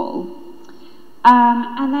key role.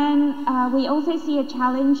 And then we also see a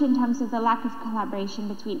challenge in terms of the lack of collaboration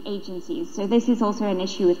between agencies. So this is also an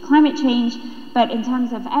issue with climate change, but in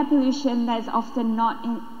terms of air pollution, there's often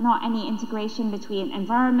not any integration between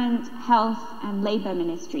environment, health, and labour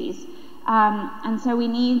ministries. And so we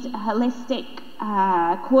need holistic,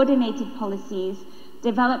 coordinated policies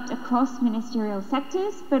developed across ministerial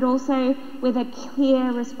sectors, but also with a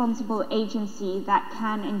clear, responsible agency that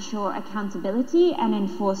can ensure accountability and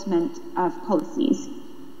enforcement of policies.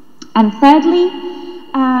 And thirdly,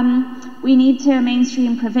 we need to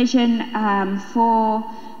mainstream provision for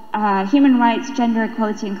human rights, gender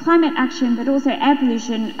equality and climate action, but also air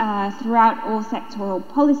pollution throughout all sectoral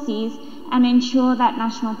policies, and ensure that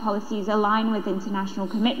national policies align with international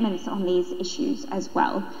commitments on these issues as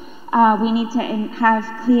well. We need to have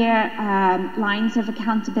clear lines of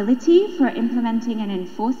accountability for implementing and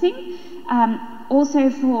enforcing. Also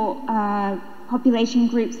for population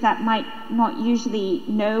groups that might not usually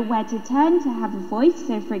know where to turn to have a voice,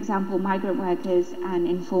 so for example, migrant workers and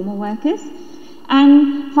informal workers.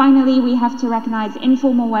 And finally, we have to recognize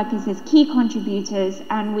informal workers as key contributors,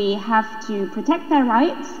 and we have to protect their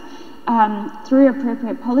rights through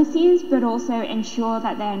appropriate policies, but also ensure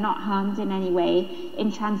that they're not harmed in any way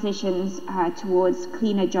in transitions towards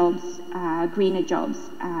cleaner jobs, greener jobs,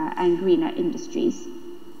 and greener industries.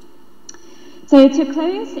 So to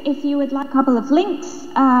close, if you would like a couple of links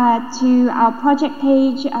to our project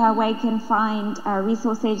page where you can find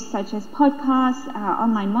resources such as podcasts,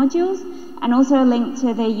 online modules, and also a link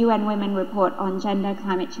to the UN Women Report on Gender,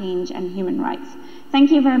 Climate Change and Human Rights. Thank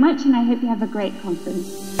you very much, and I hope you have a great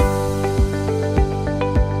conference.